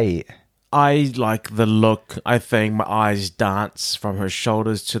looks great. I like the look. I think my eyes dance from her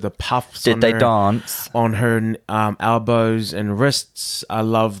shoulders to the puffs. Did they dance? On her elbows and wrists. I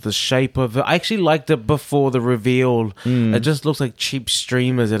love the shape of it. I actually liked it before the reveal. It just looks like cheap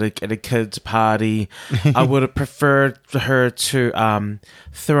streamers at a kid's party. I would have preferred her to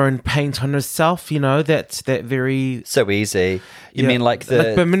throw in paint on herself. You know, that very... So easy. You mean like the...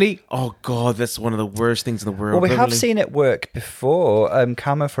 Like Bimini? Oh, God, that's one of the worst things in the world. Well, we have Bimini. seen it work before.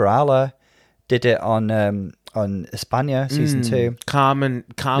 Carmen Farala did it on España season 2. Carmen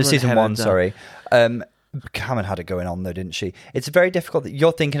Season had 1, it done. sorry. Carmen had it going on though, didn't she? It's very difficult.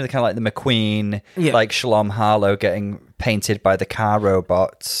 You're thinking of the kind of like the McQueen, like Shalom Harlow getting painted by the car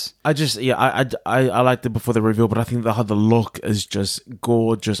robots. I liked it before the reveal, but I think the look is just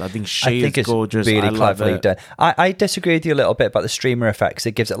gorgeous. I think it's gorgeous. Really I love cleverly it. done. I disagree with you a little bit about the streamer effects.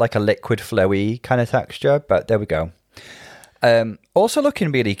 It gives it like a liquid, flowy kind of texture, but there we go. Also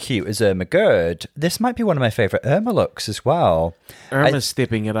looking really cute is Irma Gerd. This might be one of my favourite Irma looks as well. Irma's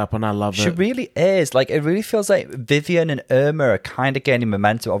stepping it up, and I love it. She really is. Like, it really feels like Vivian and Irma are kind of gaining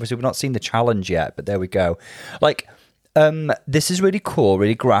momentum. Obviously, we've not seen the challenge yet, but there we go. Like, this is really cool,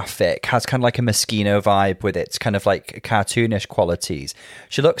 really graphic, has kind of like a Moschino vibe with its kind of like cartoonish qualities.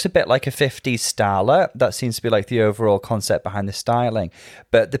 She looks a bit like a 50s starlet. That seems to be like the overall concept behind the styling.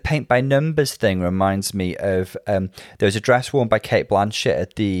 But the paint by numbers thing reminds me of, there was a dress worn by Kate Blanchett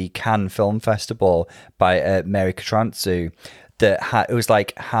at the Cannes Film Festival by Mary Katrantzou that it was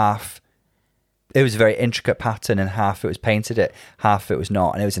like half... It was a very intricate pattern, and half it was painted it, half it was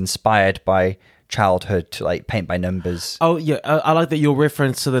not. And it was inspired by childhood to like paint by numbers. Oh yeah, I like that your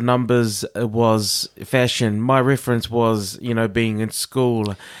reference to the numbers was fashion. My reference was, being in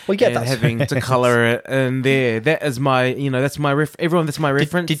school, and having to color it in there. That is my, that's my everyone. That's my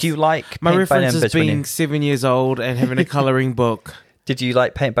reference. Did you like my paint by reference numbers is being 7 years old and having a coloring book? Did you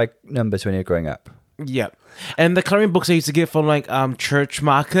like paint by numbers when you were growing up? Yeah. And the coloring books I used to get from like church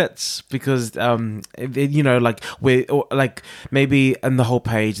markets because like where like maybe in the whole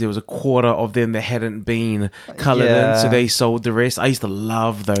page there was a quarter of them that hadn't been colored in, so they sold the rest. I used to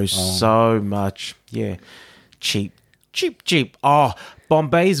love those so much. Yeah, cheap. Oh,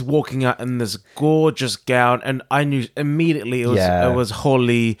 Bombay's walking out in this gorgeous gown, and I knew immediately it was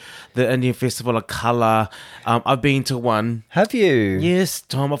Holi, the Indian Festival of Color. I've been to one. Have you? Yes,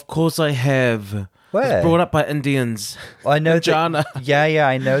 Tom. Of course I have. Where? I was brought up by Indians. I know in Jana. Yeah,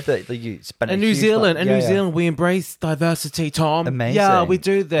 I know that you spent in New Zealand. In New Zealand, we embrace diversity, Tom. Amazing. Yeah, we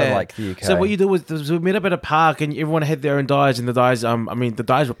do that. Unlike the UK. So what you do was we met up at a park, and everyone had their own dyes, and the dyes. The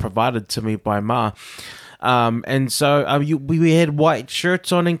dyes were provided to me by Ma. And so we had white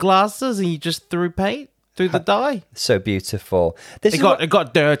shirts on and glasses, and you just threw paint through the dye. So beautiful. It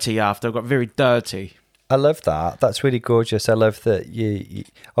got dirty after. It got very dirty. I love that. That's really gorgeous. I love that you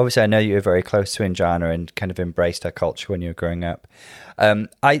obviously I know you were very close to Injana and kind of embraced her culture when you were growing up.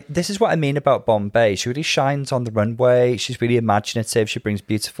 This is what I mean about Bombay. She really shines on the runway. She's really imaginative. She brings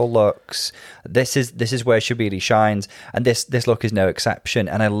beautiful looks. This is where she really shines, and this look is no exception.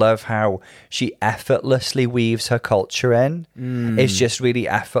 And I love how she effortlessly weaves her culture in. It's just really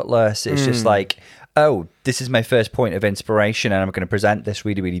effortless. It's just like, oh, this is my first point of inspiration, and I'm going to present this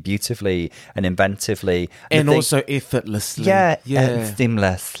really, really beautifully and inventively. And also effortlessly. Yeah, and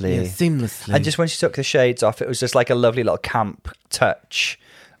seamlessly. Yeah, seamlessly. And just when she took the shades off, it was just like a lovely little camp touch.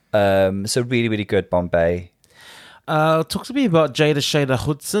 So really, really good, Bombay. Talk to me about Jada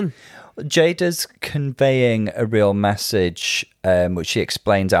Hudson. Jada's conveying a real message, which she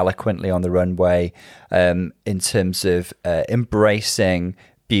explains eloquently on the runway, in terms of embracing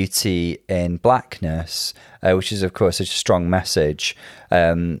beauty in blackness, which is of course such a strong message.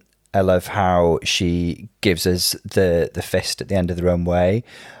 I love how she gives us the fist at the end of the runway.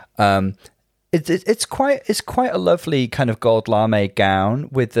 It's quite a lovely kind of gold lame gown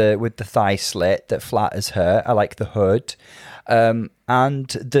with the thigh slit that flatters her. I like the hood. And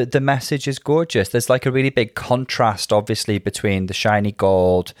the message is gorgeous. There's like a really big contrast, obviously, between the shiny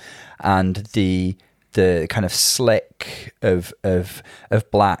gold and the kind of slick of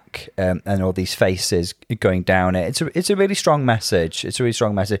black, and all these faces going down it. It's a really strong message.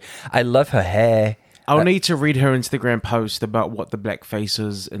 I love her hair. I'll need to read her Instagram post about what the black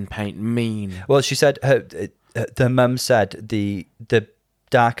faces in paint mean. Well, she said the mum said the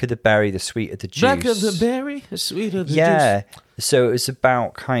darker the berry, the sweeter the juice. Darker the berry, the sweeter the juice. Yeah. So it was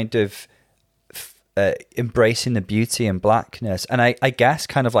about kind of embracing the beauty and blackness, and I guess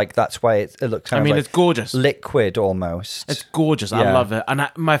kind of like that's why it looks kind of like it's gorgeous, liquid almost. It's gorgeous. I love it. And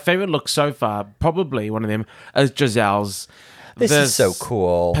my favorite look so far, probably one of them, is Giselle's. This is so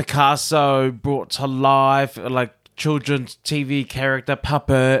cool. Picasso brought to life, like children's TV character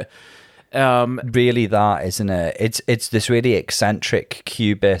puppet. Really that, isn't it? It's this really eccentric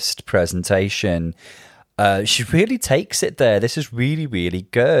cubist presentation. She really takes it there. This is really, really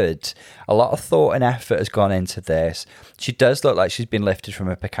good. A lot of thought and effort has gone into this. She does look like she's been lifted from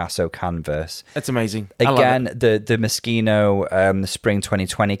a Picasso canvas. It's amazing. I love Again, it. the Moschino, the Spring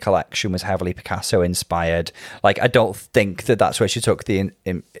 2020 collection was heavily Picasso inspired. Like, I don't think that that's where she took the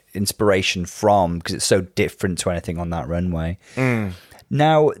inspiration from, because it's so different to anything on that runway.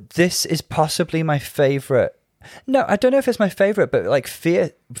 Now, this is possibly my favorite. No, I don't know if it's my favorite, but like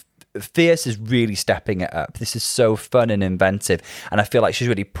Fierce is really stepping it up. This is so fun and inventive, and I feel like she's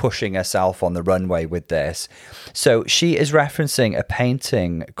really pushing herself on the runway with this. So she is referencing a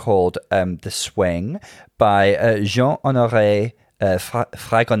painting called The Swing by Jean-Honoré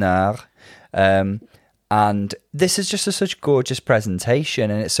Fragonard. And this is just such gorgeous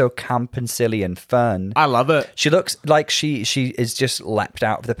presentation, and it's so camp and silly and fun. I love it. She looks like she is just leapt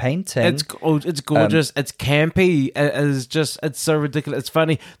out of the painting. It's gorgeous. It's campy. It's so ridiculous. It's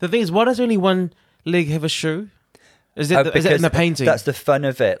funny. The thing is, why does only one leg have a shoe? Is it in the painting? That's the fun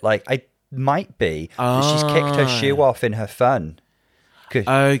of it. Like, I might be. She's kicked her shoe off in her fun.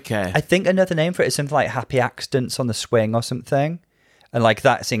 Okay. I think another name for it is something like happy accidents on the swing or something. And like,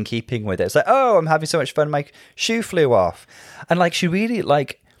 that's in keeping with it. It's like, oh, I'm having so much fun. My shoe flew off. And like, she really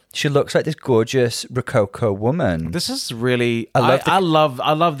she looks like this gorgeous Rococo woman. This is really. I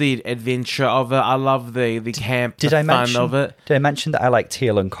love the adventure of it. I love the camp. Fun of it. Did I mention that I like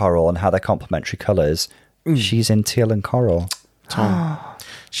teal and coral and how they're complementary colours? She's in teal and coral. Tom,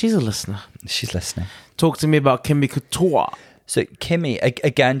 she's a listener. She's listening. Talk to me about Kimmy Couture. So Kimmy,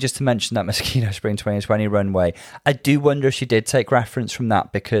 again, just to mention that Moschino Spring 2020 runway, I do wonder if she did take reference from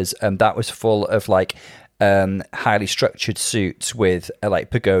that, because that was full of like highly structured suits with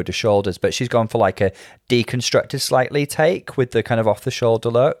like pagoda shoulders, but she's gone for like a deconstructed slightly take with the kind of off the shoulder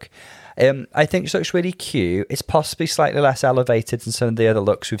look. I think she looks really cute. It's possibly slightly less elevated than some of the other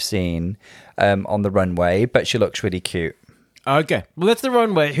looks we've seen on the runway, but she looks really cute. Okay, well, that's the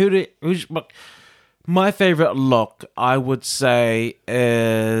runway. My favorite look, I would say,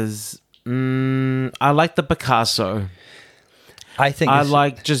 is I like the Picasso. I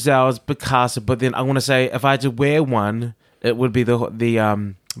like Giselle's Picasso, but then I want to say if I had to wear one, it would be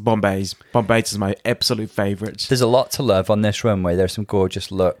the Bombay's. Bombay's is my absolute favorite. There's a lot to love on this runway. There's some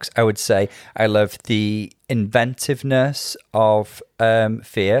gorgeous looks. I would say I love the inventiveness of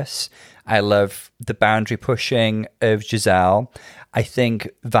Fierce. I love the boundary pushing of Giselle. I think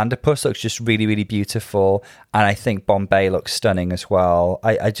Vanderpuss looks just really, really beautiful. And I think Bombay looks stunning as well.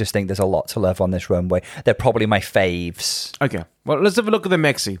 I just think there's a lot to love on this runway. They're probably my faves. Okay, well, let's have a look at the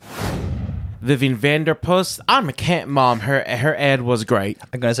Maxi. Vivian Vanderpuss. I'm a camp mom. Her ad was great.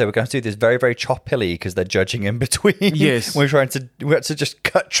 I'm going to say we're going to do this very, very choppily because they're judging in between. Yes. we had to just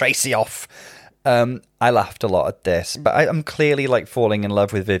cut Tracy off. I laughed a lot at this, but I'm clearly like falling in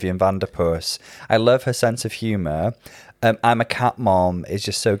love with Vivian Vanderpuss. I love her sense of humor. I'm a cat mom is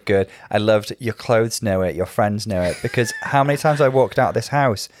just so good. I loved your clothes know it, your friends know it, because how many times I walked out of this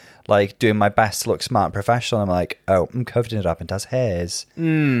house like doing my best to look smart and professional. I'm like, oh, I'm covered in Rabindra's hairs.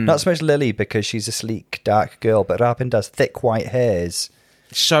 Not so much Lily because she's a sleek, dark girl, but Rabindra's thick white hairs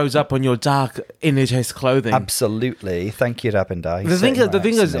shows up on your dark NHS clothing. Absolutely. Thank you, Rabindra. The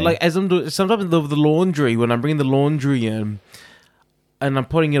thing is, like, as I'm doing, sometimes the laundry, when I'm bringing the laundry in and I'm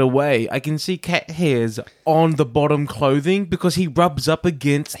putting it away, I can see cat hairs on the bottom clothing because he rubs up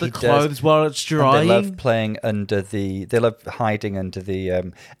against the clothes while it's drying. And they love playing under they love hiding under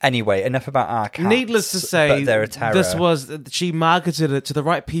the. Anyway, enough about our cats. Needless to say, but they're a terror. She marketed it to the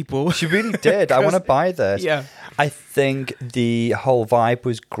right people. She really did. I want to buy this. Yeah. I think the whole vibe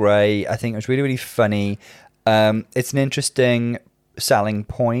was great. I think it was really, really funny. It's an interesting selling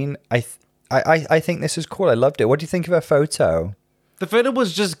point. I think this is cool. I loved it. What do you think of her photo? The photo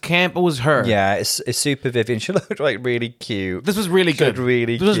was just camp. It was her. Yeah, it's super Vivian. She looked like really cute. This was really good.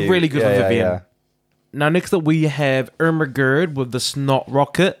 This was really good for Vivian. Yeah. Now, next up, we have Irma Gerd with the snot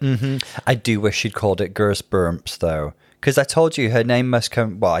rocket. Mm-hmm. I do wish she'd called it Gersburps, though. Because I told you her name must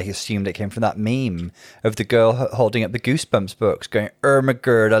come... Well, I assumed it came from that meme of the girl holding up the Goosebumps books going, Irma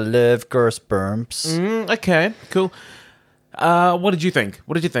Gerd, I love Gersburps. Okay, cool. What did you think?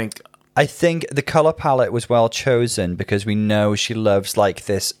 I think the colour palette was well chosen because we know she loves like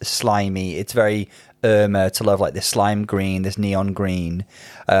this slimy... It's very Irma to love like this slime green, this neon green.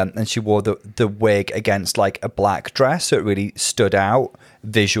 And she wore the wig against like a black dress, so it really stood out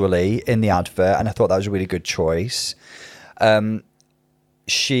visually in the advert. And I thought that was a really good choice.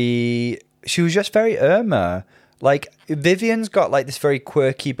 She was just very Irma. Like Vivian's got like this very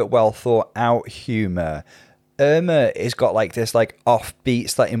quirky but well thought out humor. Irma has got like this like offbeat,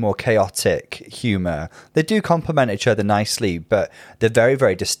 slightly more chaotic humor. They do complement each other nicely, but they're very,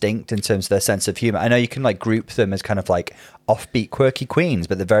 very distinct in terms of their sense of humor. I know you can like group them as kind of like offbeat, quirky queens,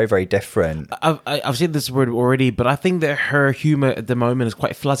 but they're very, very different. I've said this word already, but I think that her humor at the moment is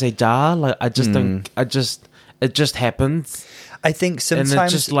quite flazé-da. Like I just don't. It just happens. I think sometimes and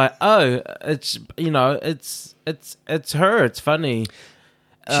it's just like, oh, it's it's her. It's funny.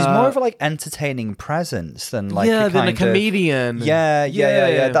 She's more of a like entertaining presence than like than a comedian.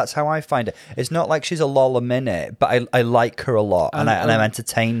 Yeah. That's how I find it. It's not like she's a lol a minute, but I like her a lot, and I'm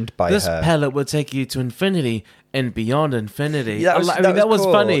entertained by this her. This palette will take you to infinity and beyond infinity. Yeah, that was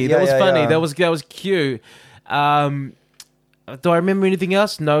cool. Funny. Yeah, that was funny. Yeah. That was cute. Do I remember anything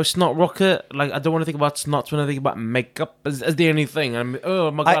else? No, Snot Rocket. Like, I don't want to think about snots when I think about makeup. Is the only thing.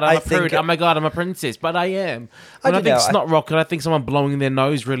 Oh my god, I'm a prude. Oh my god, I'm a princess. But I am. When I think Snot Rocket, I think someone blowing their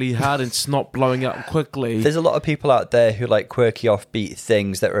nose really hard and snot blowing up quickly. There's a lot of people out there who like quirky, offbeat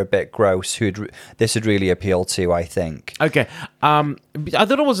things that are a bit gross. This would really appeal to, I think. Okay. I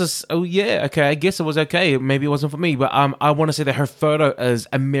thought it was okay. I guess it was okay. Maybe it wasn't for me, but I want to say that her photo is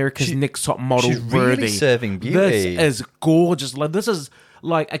America's Next Top Model she's worthy. Really serving beauty. This is gorgeous. Like this is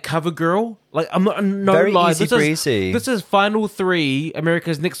like a cover girl. Like I'm not very lie. Easy breezy. This is Final 3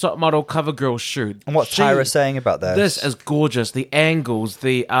 America's Next Top Model cover girl shoot. And what's Tyra saying about this? This is gorgeous. The angles,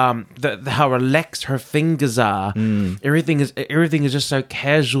 the how relaxed her fingers are. Everything is just so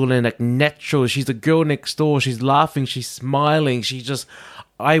casual and like natural. She's the girl next door. She's laughing. She's smiling. She just.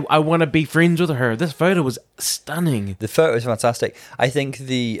 I want to be friends with her. This photo was stunning. The photo is fantastic. I think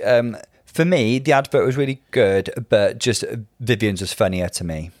for me, the advert was really good, but just Vivien's was funnier to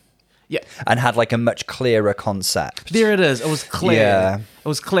me. Yeah. And had like a much clearer concept. There it is. It was clear. Yeah. It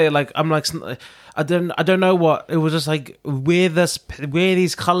was clear. Like I'm like I don't know what it was. Just like wear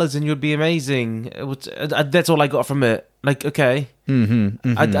these colors and you'd be amazing. It was, that's all I got from it. Like okay, I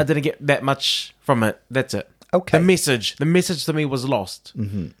didn't get that much from it. That's it. Okay. The message to me was lost.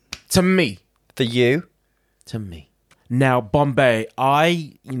 To me. For you. To me. Now, Bombay,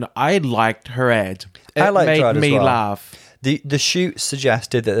 I liked her ad. It I liked her ad made me as well. laugh. The shoot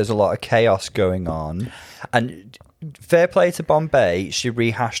suggested that there's a lot of chaos going on, and fair play to Bombay, she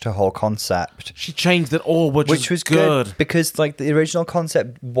rehashed her whole concept. She changed it all, which was good because like the original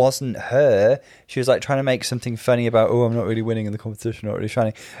concept wasn't her. She was like trying to make something funny about, oh, I'm not really winning in the competition, not really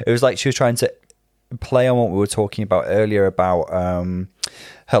shining. It was like she was trying to play on what we were talking about earlier about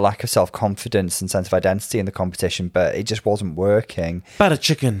her lack of self-confidence and sense of identity in the competition, but it just wasn't working. Butter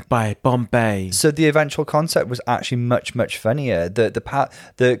Chicken by Bombay. So the eventual concept was actually much, much funnier.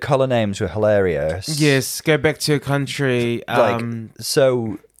 The colour names were hilarious. Yes, go back to your country.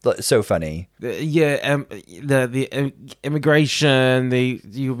 So funny. The immigration.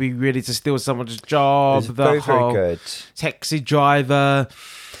 You'll be ready to steal someone's job. It was very, very good. Taxi driver.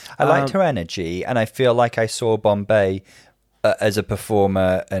 I liked her energy, and I feel like I saw Bombay as a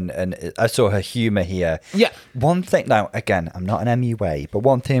performer, and I saw her humour here. Yeah. One thing, now, again, I'm not an MUA, but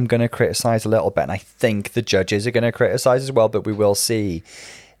one thing I'm going to criticise a little bit, and I think the judges are going to criticise as well, but we will see,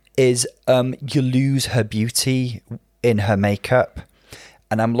 is you lose her beauty in her makeup.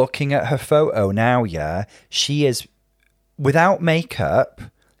 And I'm looking at her photo now, yeah. She is, without makeup,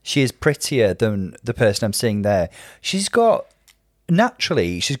 she is prettier than the person I'm seeing there. She's got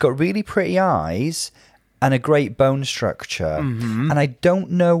really pretty eyes and a great bone structure. And I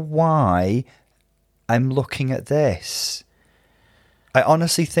don't know why I'm looking at this. I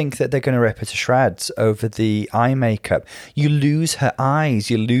honestly think that they're going to rip her to shreds over the eye makeup. You lose her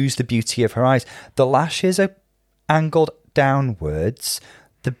eyes. You lose the beauty of her eyes. The lashes are angled downwards.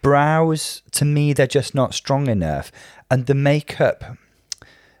 The brows, to me, they're just not strong enough. And the makeup,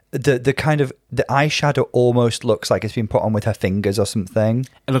 the kind of the eyeshadow almost looks like it's been put on with her fingers or something.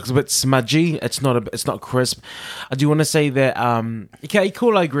 It looks a bit smudgy. It's not crisp. I do want to say that okay,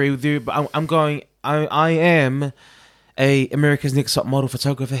 cool, I agree with you, but I am a America's Next Top Model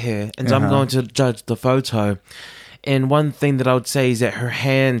photographer here, and so I'm going to judge the photo. And one thing that I would say is that her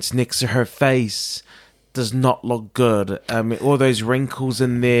hands next to her face does not look good. All those wrinkles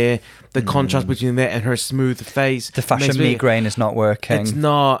in there, the contrast between that and her smooth face. The fashion migraine is not working. It's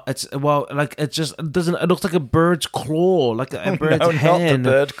not. It doesn't. It looks like a bird's claw, like a bird's hand. Not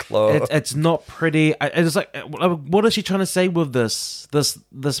the bird claw. It's not pretty. It's like, what is she trying to say with this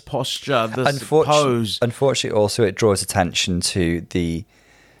posture, this pose? Unfortunately, also it draws attention to the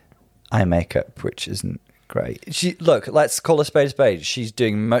eye makeup, which isn't great. Let's call a spade a spade. She's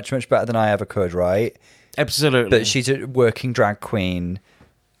doing much, much better than I ever could, right? Absolutely. But she's a working drag queen,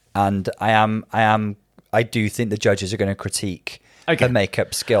 and I do think the judges are going to critique Okay. her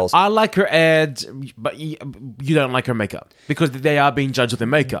makeup skills. I like her ads, but you don't like her makeup because they are being judged with their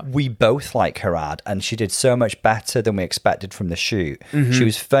makeup. We both like her ad, and she did so much better than we expected from the shoot. She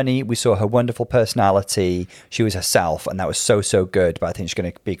was funny. We saw her wonderful personality. She was herself, and that was so good. But I think she's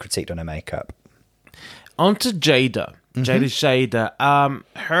going to be critiqued on her makeup. On to Jada. Jada Shader.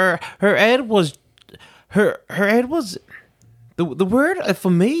 Her ad was the word for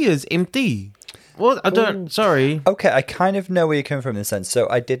me is empty. Well, I don't. Sorry. Okay, I kind of know where you're coming from in the sense. So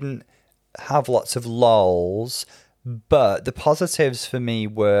I didn't have lots of lols, but the positives for me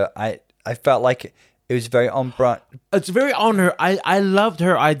were I felt like it was very on brand. It's very on her. I loved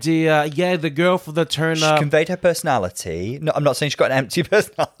her idea. Yeah, the girl for the turn She up. conveyed her personality. No, I'm not saying she's got an empty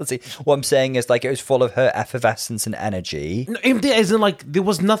personality. What I'm saying is like it was full of her effervescence and energy. No, empty as in like there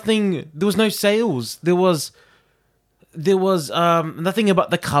was nothing. There was no sales. There was nothing about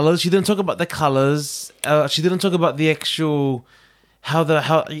the colors. She didn't talk about the colors. She didn't talk about the actual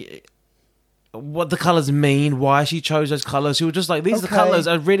what the colors mean, why she chose those colors. She was just like, these are the Okay. colors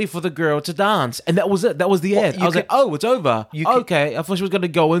are ready for the girl to dance, and that was it. That was the ad. I was like, oh, it's over. Okay, I thought she was going to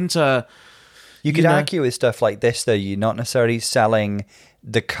go into. You could argue with stuff like this though. You're not necessarily selling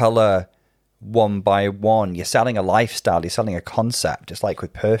the color one by one. You're selling a lifestyle. You're selling a concept. It's like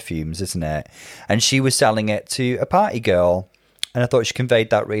with perfumes, isn't it? And she was selling it to a party girl. And I thought she conveyed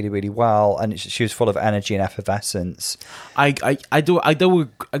that really well. And she was full of energy and effervescence. I do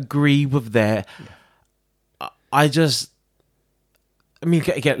agree with that. I mean,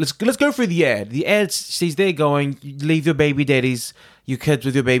 okay, let's go through the ad. The ad, she's there going, you leave your baby daddies, your kids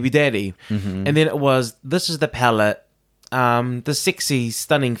with your baby daddy. And then it was, this is the palette. The sexy,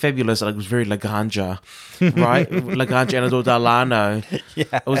 stunning, fabulous, like it was very Laganja, right? Laganja and Adore Delano. Yeah.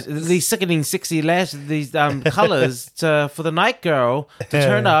 It was these sickening, sexy these colors for the night girl to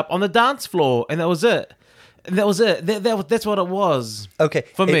turn up on the dance floor, and that was it. And that was it. That's what it was. Okay.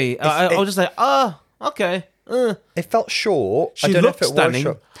 For me, I was just like, oh, okay. It felt short. She I don't know if looked it stunning.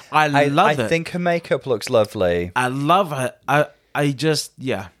 was short. I love it. I think her makeup looks lovely. I love her. I just,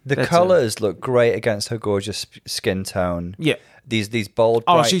 yeah. The that's it. colours look great against her gorgeous skin tone. Yeah. These bold,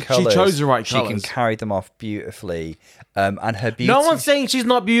 Oh, bright she colours. chose the right She can colours. carry them off beautifully. And her beauty... No one's saying she's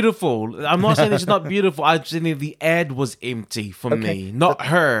not beautiful. I'm not saying that she's not beautiful. I just think the ad was empty for me, not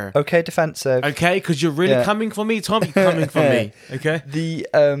her. Okay, defensive. Okay, because you're really coming for me, Tom. You're coming for me. Okay.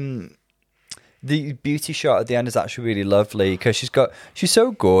 The beauty shot at the end is actually really lovely because she's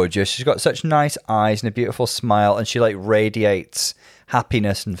so gorgeous. She's got such nice eyes and a beautiful smile, and she like radiates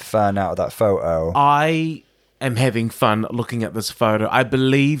happiness and fun out of that photo. I am having fun looking at this photo. I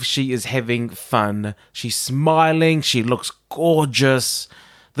believe she is having fun. She's smiling. She looks gorgeous.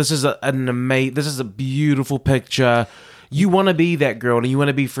 This is this is a beautiful picture. You want to be that girl and you want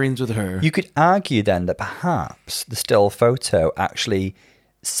to be friends with her. You could argue then that perhaps the still photo actually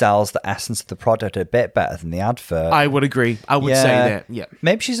sells the essence of the product a bit better than the advert. I would agree. I would say that. Yeah.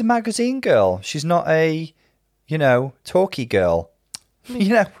 Maybe she's a magazine girl. She's not a, talky girl.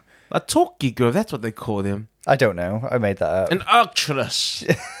 A talkie girl. That's what they call them. I don't know. I made that up. An actress.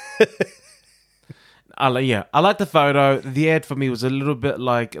 I like the photo. The ad for me was a little bit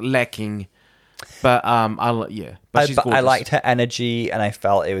like lacking, but But she's gorgeous. I liked her energy, and I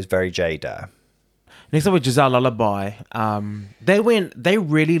felt it was very Jada. Next up with Giselle Lullaby. They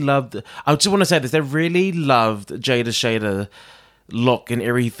really loved. I just want to say this. They really loved Jada Shader look and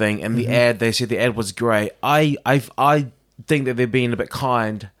everything, and the ad. They said the ad was great. I think that they're being a bit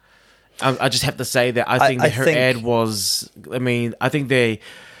kind. I just have to say that I think that her ad was. I mean, I think they're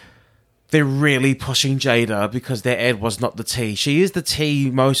really pushing Jada because their ad was not the tea. She is the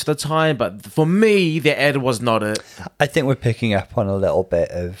tea most of the time, but for me, their ad was not it. I think we're picking up on a little bit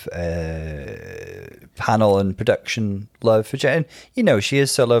of panel and production love for Jada. And, she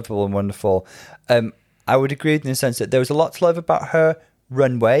is so lovable and wonderful. I would agree in the sense that there was a lot to love about her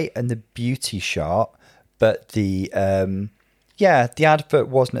runway and the beauty shot, but the advert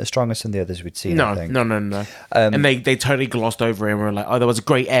wasn't as strong as some of the others we'd seen. No. And they totally glossed over it and were like, oh, that was a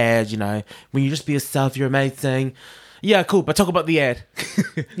great ad, When you just be yourself, you're amazing. Yeah, cool, but talk about the ad.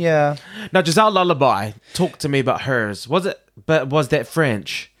 Yeah. Now, Giselle Lullaby, talk to me about hers. Was that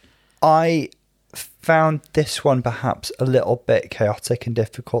French? I found this one perhaps a little bit chaotic and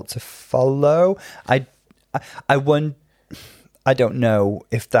difficult to follow. I don't know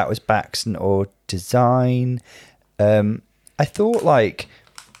if that was by accident or design. I thought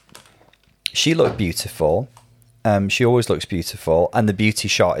she looked beautiful. She always looks beautiful, and the beauty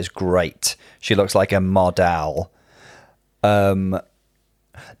shot is great. She looks like a model. There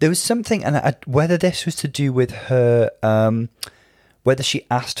was something, and whether this was to do with her, whether she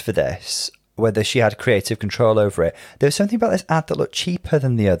asked for this, whether she had creative control over it. There was something about this ad that looked cheaper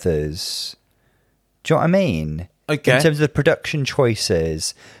than the others. Do you know what I mean? Okay. In terms of the production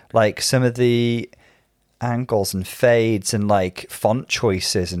choices, like some of the angles and fades and like font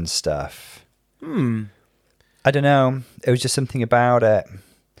choices and stuff. I don't know. It was just something about it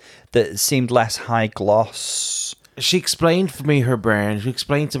that seemed less high gloss. She explained for me her brand. She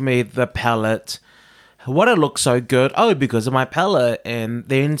explained to me the palette. What it looks so good? Oh, because of my palette, and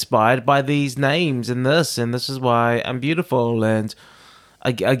they're inspired by these names and this is why I'm beautiful. And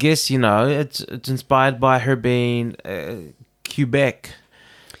I guess it's inspired by her being Quebec,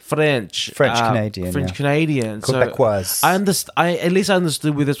 French Canadian, French yeah. Canadian. Quebecois. So I at least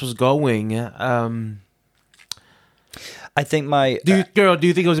understood where this was going. I think my Do you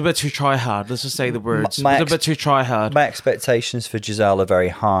think it was a bit too try hard? Let's just say the words. It was a bit too try hard. my expectations for Giselle are very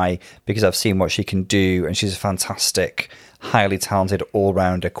high because I've seen what she can do, and she's a fantastic, highly talented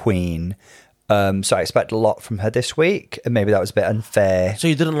all-rounder queen. So I expect a lot from her this week, and maybe that was a bit unfair. So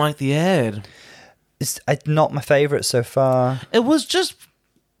you didn't like the ad? It's not my favourite so far. It was just,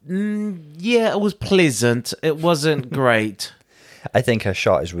 it was pleasant. It wasn't great. I think her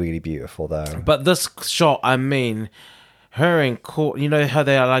shot is really beautiful, though. But this shot, I mean, her and Courtney, you know how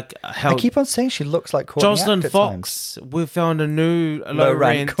they are like, how I keep on saying she looks like Courtney Jocelyn Act at Fox, times. we found a new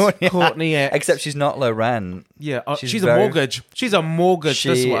low-rent Courtney Act. Except she's not low rent. Yeah, she's very- a mortgage. She's a mortgage,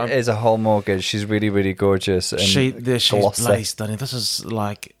 this She one. is a whole mortgage. She's really, really gorgeous. And She's glossy. bloody stunning. This is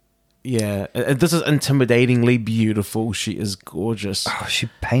like, this is intimidatingly beautiful. She is gorgeous. Oh, she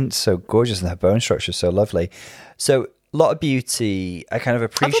paints so gorgeous, and her bone structure is so lovely. So, a lot of beauty. I kind of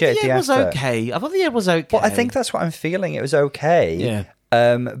appreciate the I thought the ad effort. was okay. I thought the ad was okay. Well, I think that's what I'm feeling. It was okay. Yeah.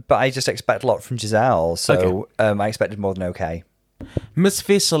 But I just expect a lot from Giselle. So I expected more than okay. Miss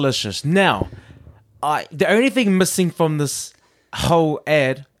Fessalicious. Now, the only thing missing from this whole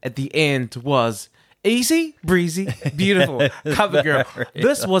ad at the end was easy, breezy, beautiful, cover girl.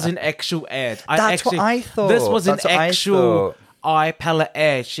 This was an actual ad. That's what I thought. This was That's an what I actual thought. eye palette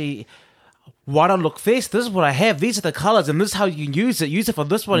ad. Why don't look fast? This is what I have. These are the colors, and this is how you can use it. Use it for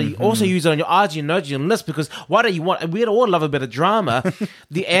this one. You also use it on your RG and NG and list, because why don't you want? We'd all love a bit of drama.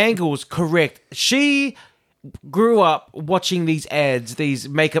 The angle's correct. She grew up watching these ads, these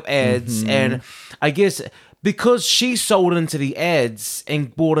makeup ads, and I guess because she sold into the ads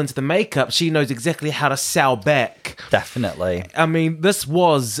and bought into the makeup, she knows exactly how to sell back. Definitely. I mean, this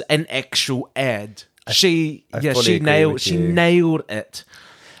was an actual ad. She fully agree nailed with she you. nailed it.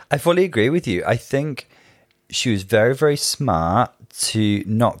 I fully agree with you. I think she was very, very smart to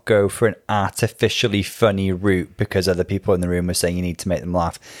not go for an artificially funny route because other people in the room were saying you need to make them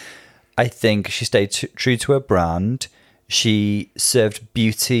laugh. I think she stayed true to her brand. She served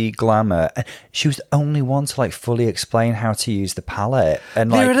beauty, glamour. And she was the only one to like fully explain how to use the palette.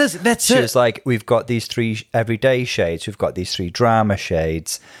 And There like, it is. That's she it. was like, we've got these 3 everyday shades. We've got these 3 drama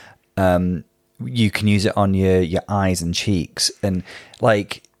shades. You can use it on your eyes and cheeks. And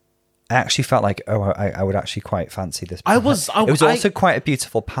like, I actually felt like, I would actually quite fancy this palette. It was also quite a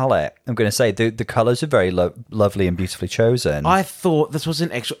beautiful palette. I'm going to say the colours are very lovely and beautifully chosen. I thought this was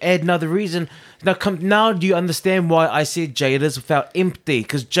an actual ad. Now the reason now do you understand why I said Jada's felt empty?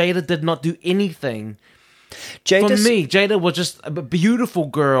 Because Jada did not do anything. For me, Jada was just a beautiful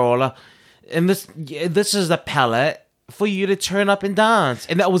girl, and this is the palette for you to turn up and dance,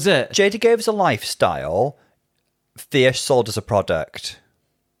 and that was it. Jada gave us a lifestyle. Fierce sold as a product.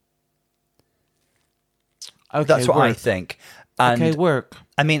 Okay, That's what I work. think. And Okay, work.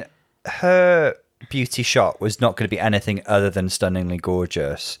 I mean, her beauty shot was not going to be anything other than stunningly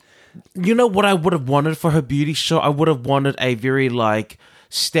gorgeous. You know what I would have wanted for her beauty shot? I would have wanted a very like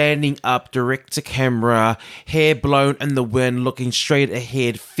standing up, direct to camera, hair blown in the wind, looking straight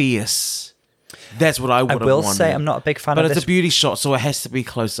ahead, fierce. That's what I would have wanted. I will say I'm not a big fan but of it's this. a beauty shot, so it has to be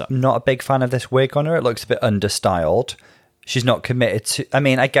close up. Not a big fan of this wig on her. It looks a bit understyled. She's not committed to... I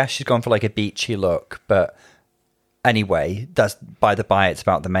mean, I guess she's gone for like a beachy look, but anyway, that's by the by, it's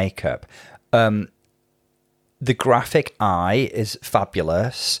about the makeup. The graphic eye is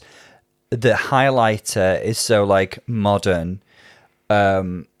fabulous. The highlighter is so like modern.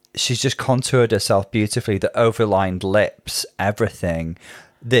 She's just contoured herself beautifully. The overlined lips, everything.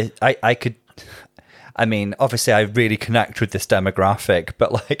 I mean, obviously I really connect with this demographic,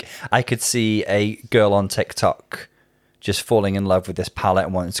 but like I could see a girl on TikTok just falling in love with this palette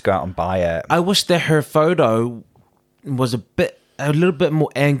and wanting to go out and buy it. I wish that her photo was a little bit more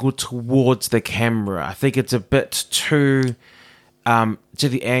angled towards the camera. I think it's a bit too to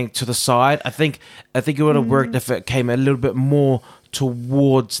the side. I think it would have worked if it came a little bit more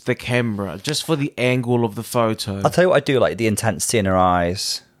towards the camera, just for the angle of the photo. I'll tell you what I do like, the intensity in her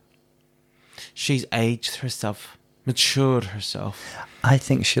eyes. she's aged herself, matured herself. I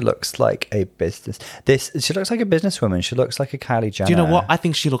think she looks like a She looks like a businesswoman. She looks like a Kylie Jenner. Do you know what? I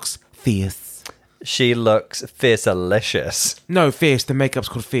think she looks fierce. She looks fierce-alicious. No, fierce. The makeup's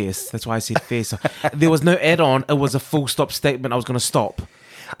called fierce. That's why I said fierce. There was no add-on. It was a full stop statement. I was going to stop.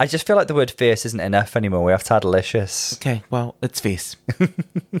 I just feel like the word fierce isn't enough anymore. We have to add delicious. Okay, well, it's fierce.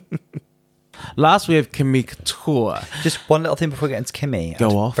 Last, we have Kimmy Couture. Just one little thing before we get into Kimmy.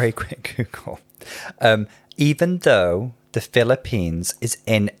 Go off. Very quick Google. Even though the Philippines is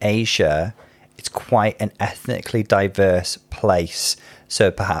in Asia, it's quite an ethnically diverse place. So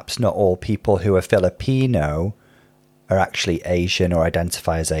perhaps not all people who are Filipino are actually Asian or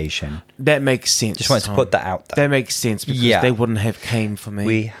identify as Asian. That makes sense. Just wanted to put that out there. That makes sense because Yeah. they wouldn't have came for me.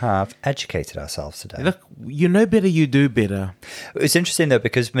 We have educated ourselves today. Look, you know better, you do better. It's interesting though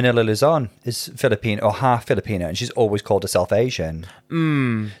because Manila Luzon is Filipino or half Filipino, and she's always called herself Asian.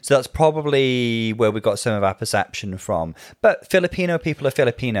 So that's probably where we got some of our perception from. But Filipino people are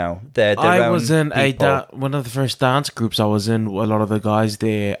Filipino. They're their I own was in people. one of the first dance groups I was in. A lot of the guys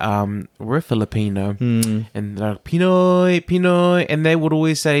there were Filipino, and they're like, Pinoy, and they would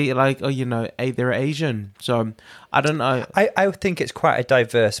always say like, oh, you know, hey, they're Asian. So I don't know. I think it's quite a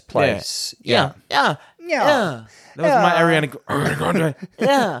diverse place. Yeah. Yeah. That was my Ariana Grande.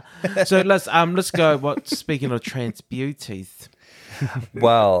 Yeah. So let's go. What? Speaking of trans beauties,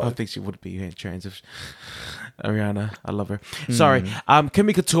 Well, I think she would be trans. Ariana, I love her. Sorry,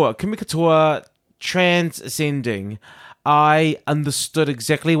 Kimmy Couture. Kimmy Couture transcending. I understood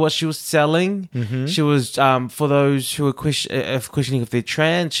exactly what she was selling. She was, for those who were questioning if they're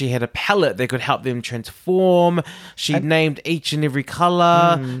trans, she had a palette that could help them transform. She named each and every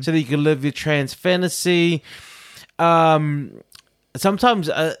color so that you could live your trans fantasy. Sometimes,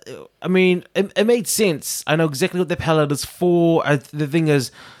 I mean, it made sense. I know exactly what the palette is for. The thing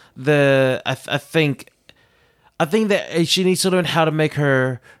is, I think that she needs to learn how to make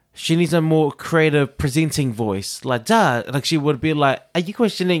her. She needs a more creative presenting voice. Like, like she would be like, are you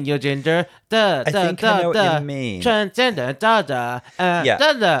questioning your gender? I think I know what you mean. Transgender,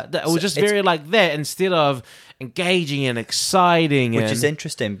 It was just very like that instead of engaging and exciting. Which is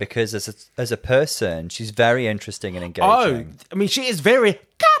interesting because as a person, she's very interesting and engaging. Oh, I mean, she is very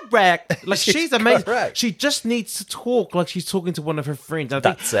correct. Like, she's amazing. correct. She just needs to talk like she's talking to one of her friends. I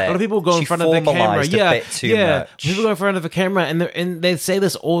think That's it. a lot of people go in She front of the camera. formalised a Yeah, bit too much. People go in front of the camera and they say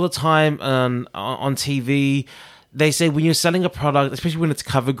this all the time on TV. They say when you're selling a product, especially when it's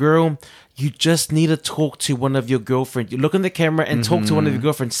CoverGirl, you just need to talk to one of your girlfriends. You look in the camera and talk to one of your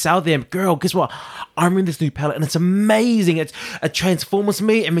girlfriends. Sell them, girl, guess what? I'm in this new palette and it's amazing. It transforms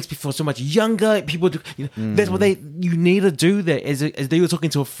me. It makes me feel so much younger. People do, that's what you need to do that as they were talking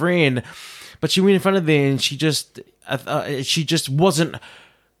to a friend. But she went in front of them and she just wasn't,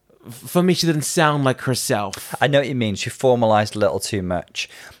 for me, she didn't sound like herself. I know what you mean. She formalized a little too much.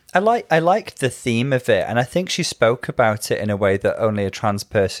 I liked the theme of it, and I think she spoke about it in a way that only a trans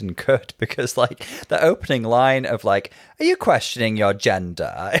person could, because like the opening line of like, are you questioning your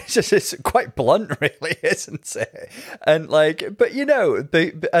gender? It's quite blunt, really, isn't it? And like, but you know,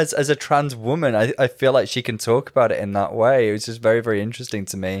 as a trans woman, I feel like she can talk about it in that way. It was just very, very interesting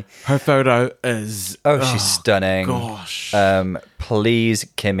to me. Her photo is She's stunning. Gosh. Please,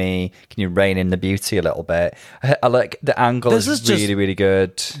 Kimmy, can you rein in the beauty a little bit? I like the angle This is is just- really, really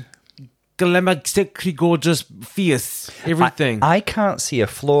good. Glamour, gorgeous, fierce, everything. I can't see a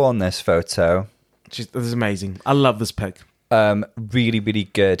flaw on this photo. This is amazing. I love this pic. Really, really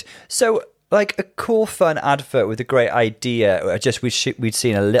good. So, like a cool, fun advert with a great idea. Just we'd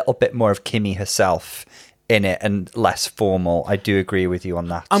seen a little bit more of Kimmy herself in it and less formal. I do agree with you on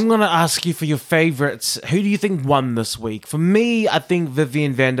that. I'm going to ask you for your favourites. Who do you think won this week? For me, I think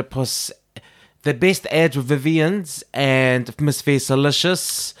Vivian Vanderpuss. The best ads were Vivian's and Miss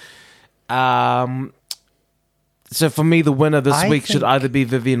Fierce-alicious. So for me, the winner this week should either be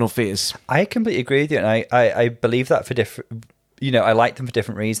Vivian or Fierce. I completely agree with you, and I believe that for different. I like them for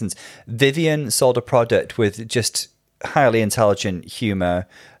different reasons. Vivian sold a product with just highly intelligent humor.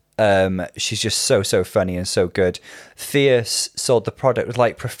 She's just so funny and so good. Fierce sold the product with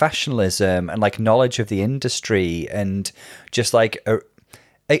like professionalism and like knowledge of the industry and just like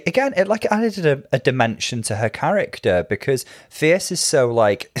again, it like added a dimension to her character because Fierce is so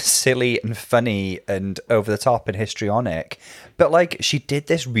like silly and funny and over the top and histrionic, but like she did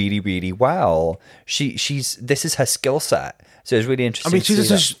this really, really well. This is her skill set, so it's really interesting. I mean,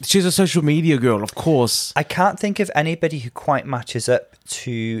 she's a social media girl, of course. I can't think of anybody who quite matches up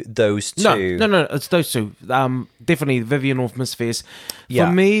to those two. No, it's those two. Definitely Vivian or Miss Fierce. Yeah.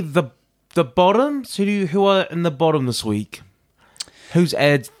 For me, the bottoms. Who are in the bottom this week? Whose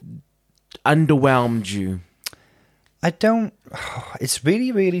ads underwhelmed you? I don't. It's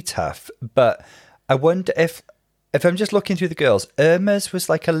really, really tough. But I wonder if I'm just looking through the girls, Irma's was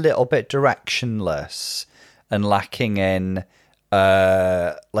like a little bit directionless and lacking in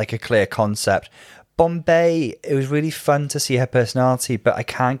like a clear concept. Bombay, it was really fun to see her personality, but I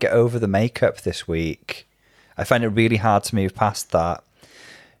can't get over the makeup this week. I find it really hard to move past that.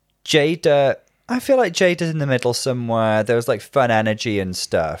 Jada, I feel like Jada's in the middle somewhere. There was like fun energy and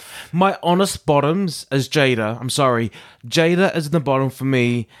stuff. My honest bottoms is Jada. I'm sorry. Jada is in the bottom for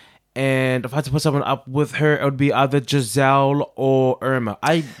me. And if I had to put someone up with her, it would be either Giselle or Irma.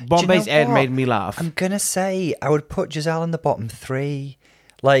 Bombay's ad made me laugh. I'm going to say I would put Giselle in the bottom 3.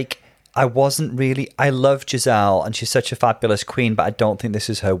 Like, I love Giselle and she's such a fabulous queen, but I don't think this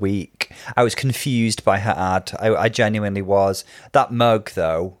is her week. I was confused by her ad. I genuinely was. That mug,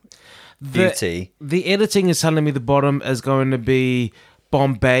 though, beauty. The editing is telling me the bottom is going to be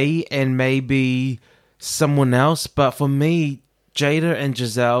Bombay and maybe someone else. But for me, Jada and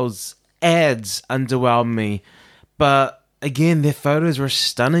Giselle's ads underwhelmed me. But again, their photos were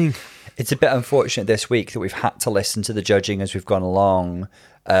stunning. It's a bit unfortunate this week that we've had to listen to the judging as we've gone along.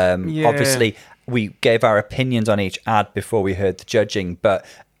 Obviously, we gave our opinions on each ad before we heard the judging, but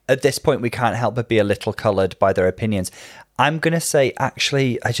at this point, we can't help but be a little coloured by their opinions. I'm going to say,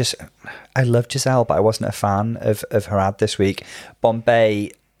 actually, I love Giselle, but I wasn't a fan of her ad this week.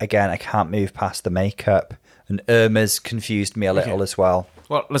 Bombay, again, I can't move past the makeup, and Irma's confused me a little as well.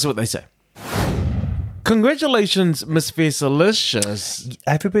 Well, let's see what they say. Congratulations, Miss Fiercelicious.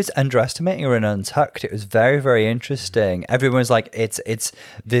 Everybody's underestimating her in Untucked. It was very, very interesting. Everyone's like, it's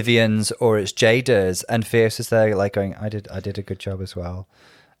Vivian's or it's Jada's, and Fierce is there like going, I did a good job as well.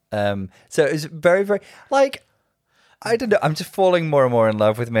 So it was very, very like, I don't know. I'm just falling more and more in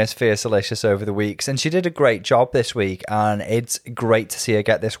love with Miss Fiercelicious over the weeks, and she did a great job this week, and it's great to see her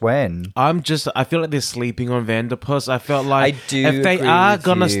get this win. I feel like they're sleeping on Vanderpuss. I felt like I do if they agree are with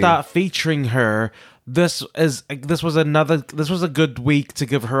gonna you. start featuring her, this was a good week to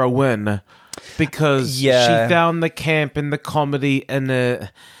give her a win because she found the camp and the comedy and the.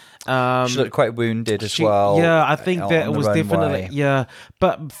 She looked quite wounded as well. Yeah, I think that it was definitely way.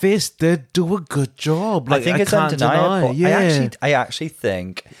 But Fierce did do a good job. Like, I think it's can't undeniable. deny. I actually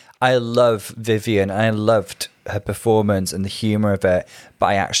think I love Vivian and I loved her performance and the humour of it, but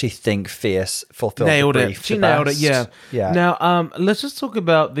I actually think Fierce fulfilled nailed the brief it. She the nailed best. it. Yeah. Now, let's just talk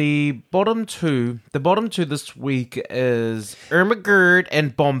about the bottom two. The bottom two this week is Irma Gerd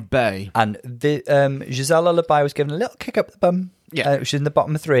and Bombay. And the Giselle Lullaby was given a little kick up the bum. Yeah. She's in the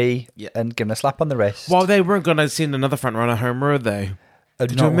bottom 3 and given a slap on the wrist. Well, they weren't going to send another front runner home, were they?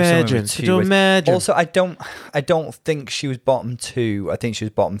 Could you Not imagine? with Could you imagine? Also, I don't think she was bottom 2. I think she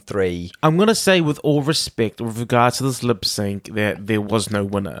was bottom 3. I'm going to say, with all respect, with regards to this lip sync, that there was no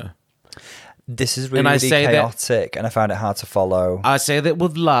winner. This is really chaotic, and I found it hard to follow. I say that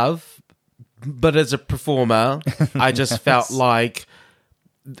with love, but as a performer, I just felt like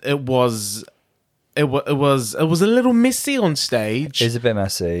it was a little messy on stage. It's a bit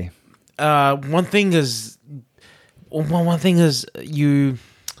messy. One thing is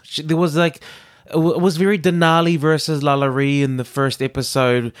there was like it was very Denali versus Lalaurie in the first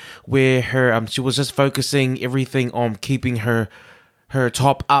episode where she was just focusing everything on keeping her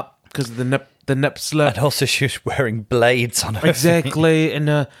top up because of the nip slip, and also she was wearing blades on her exactly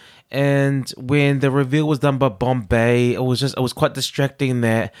and when the reveal was done by Bombay, it was quite distracting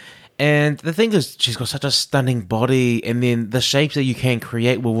that. And the thing is, she's got such a stunning body, and then the shapes that you can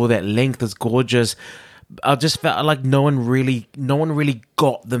create with all that length is gorgeous. I just felt like no one really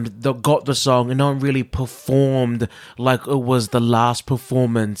got the song, and no one really performed like it was the last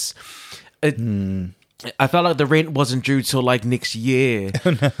performance. I felt like the rent wasn't due till like next year.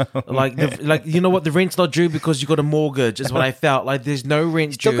 Oh, no. Like you know what, the rent's not due because you got a mortgage. Is what I felt like. There's no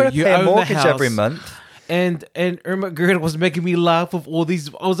rent due. You're going to pay a mortgage every month. And Irma Gerd was making me laugh with all these.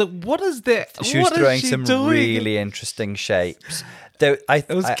 I was like, "What is that?" She was throwing some really interesting shapes. It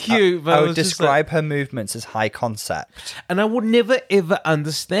was cute, but I would describe her movements as high concept. And I would never ever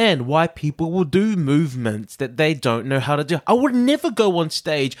understand why people will do movements that they don't know how to do. I would never go on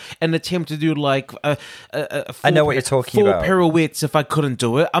stage and attempt to do like I know what you're talking about. 4 pirouettes if I couldn't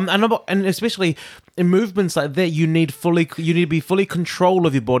do it. And especially in movements like that, you need to be fully control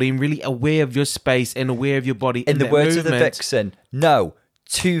of your body and really aware of your space and aware of your body. In the words of the Vixen, no,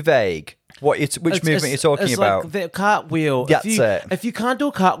 too vague. Which movement you're talking about? Like the cartwheel. That's it. If you can't do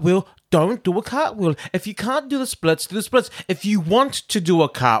a cartwheel, don't do a cartwheel. If you can't do the splits, do the splits. If you want to do a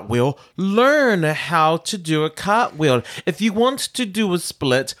cartwheel, learn how to do a cartwheel. If you want to do a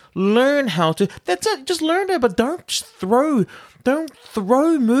split, learn how to. That's it. Just learn it, but don't just throw don't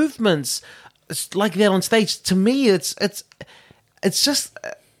throw movements like that on stage. To me, it's just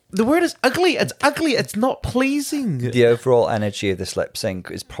the word is ugly. It's ugly. It's not pleasing. The overall energy of this lip sync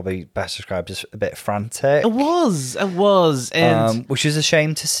is probably best described as a bit frantic. It was, and Which is a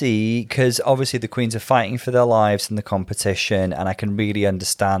shame to see, because obviously the queens are fighting for their lives in the competition, and I can really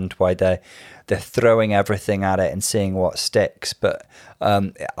understand why they're throwing everything at it and seeing what sticks. But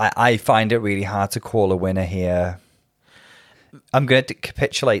I find it really hard to call a winner here. I'm going to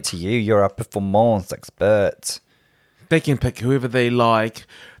capitulate to you. You're a performance expert. they can pick whoever they like.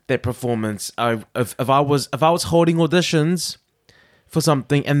 Their performance. If I was holding auditions for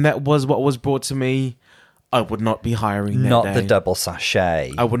something and that was what was brought to me, I would not be hiring that Not day. the double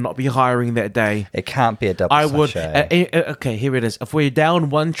sachet. I would not be hiring that day. It can't be a double I would. sachet. Okay, here it is. If we're down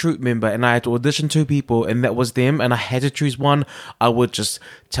one troop member and I had to audition 2 people and that was them and I had to choose one, I would just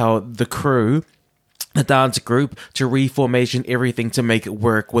tell the crew, the dance group, to reformation everything to make it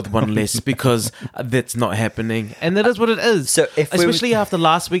work with one less, because that's not happening. And that is what it is. So if we especially after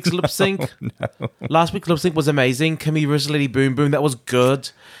last week's lip sync. Last week's lip sync was amazing. Kimmy Rosalie Boom Boom, that was good.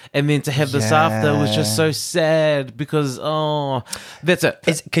 And then to have this after was just so sad because, that's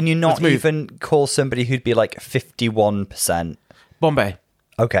it. Can you not Let's move. even call somebody who'd be like 51%? Bombay.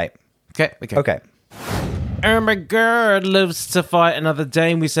 Okay. Okay. Irma Gerd lives to fight another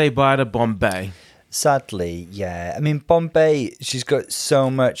day and we say bye to Bombay. Sadly, yeah. I mean, Bombay, she's got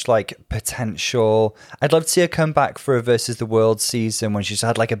so much like potential. I'd love to see her come back for a Versus the World season when she's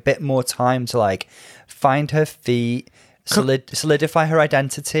had like a bit more time to like find her feet, solidify her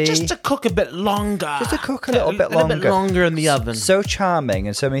identity. Just to cook a bit longer. Just to cook a little bit longer. A bit longer in the oven. So charming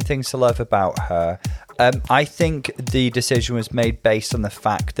and so many things to love about her. I think the decision was made based on the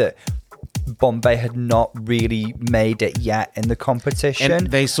fact that Bombay had not really made it yet in the competition. And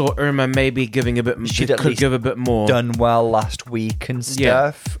they saw Irma maybe giving a bit. She could give a bit more. Done well last week and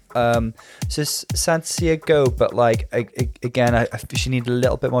stuff. So sad to see her go, but like again, she needed a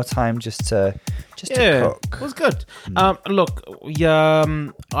little bit more time just to cook. It was good. Look,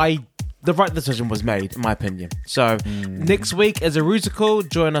 the right decision was made, in my opinion. So next week is a Rusical.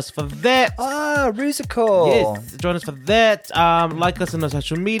 Join us for that. Rusical. Yes, join us for that. Like us on our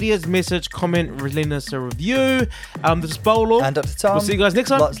social medias, message, comment, leave us a review. This is Bolo. And up to Tom. We'll see you guys next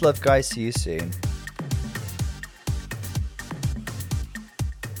time. Lots of love, guys. See you soon.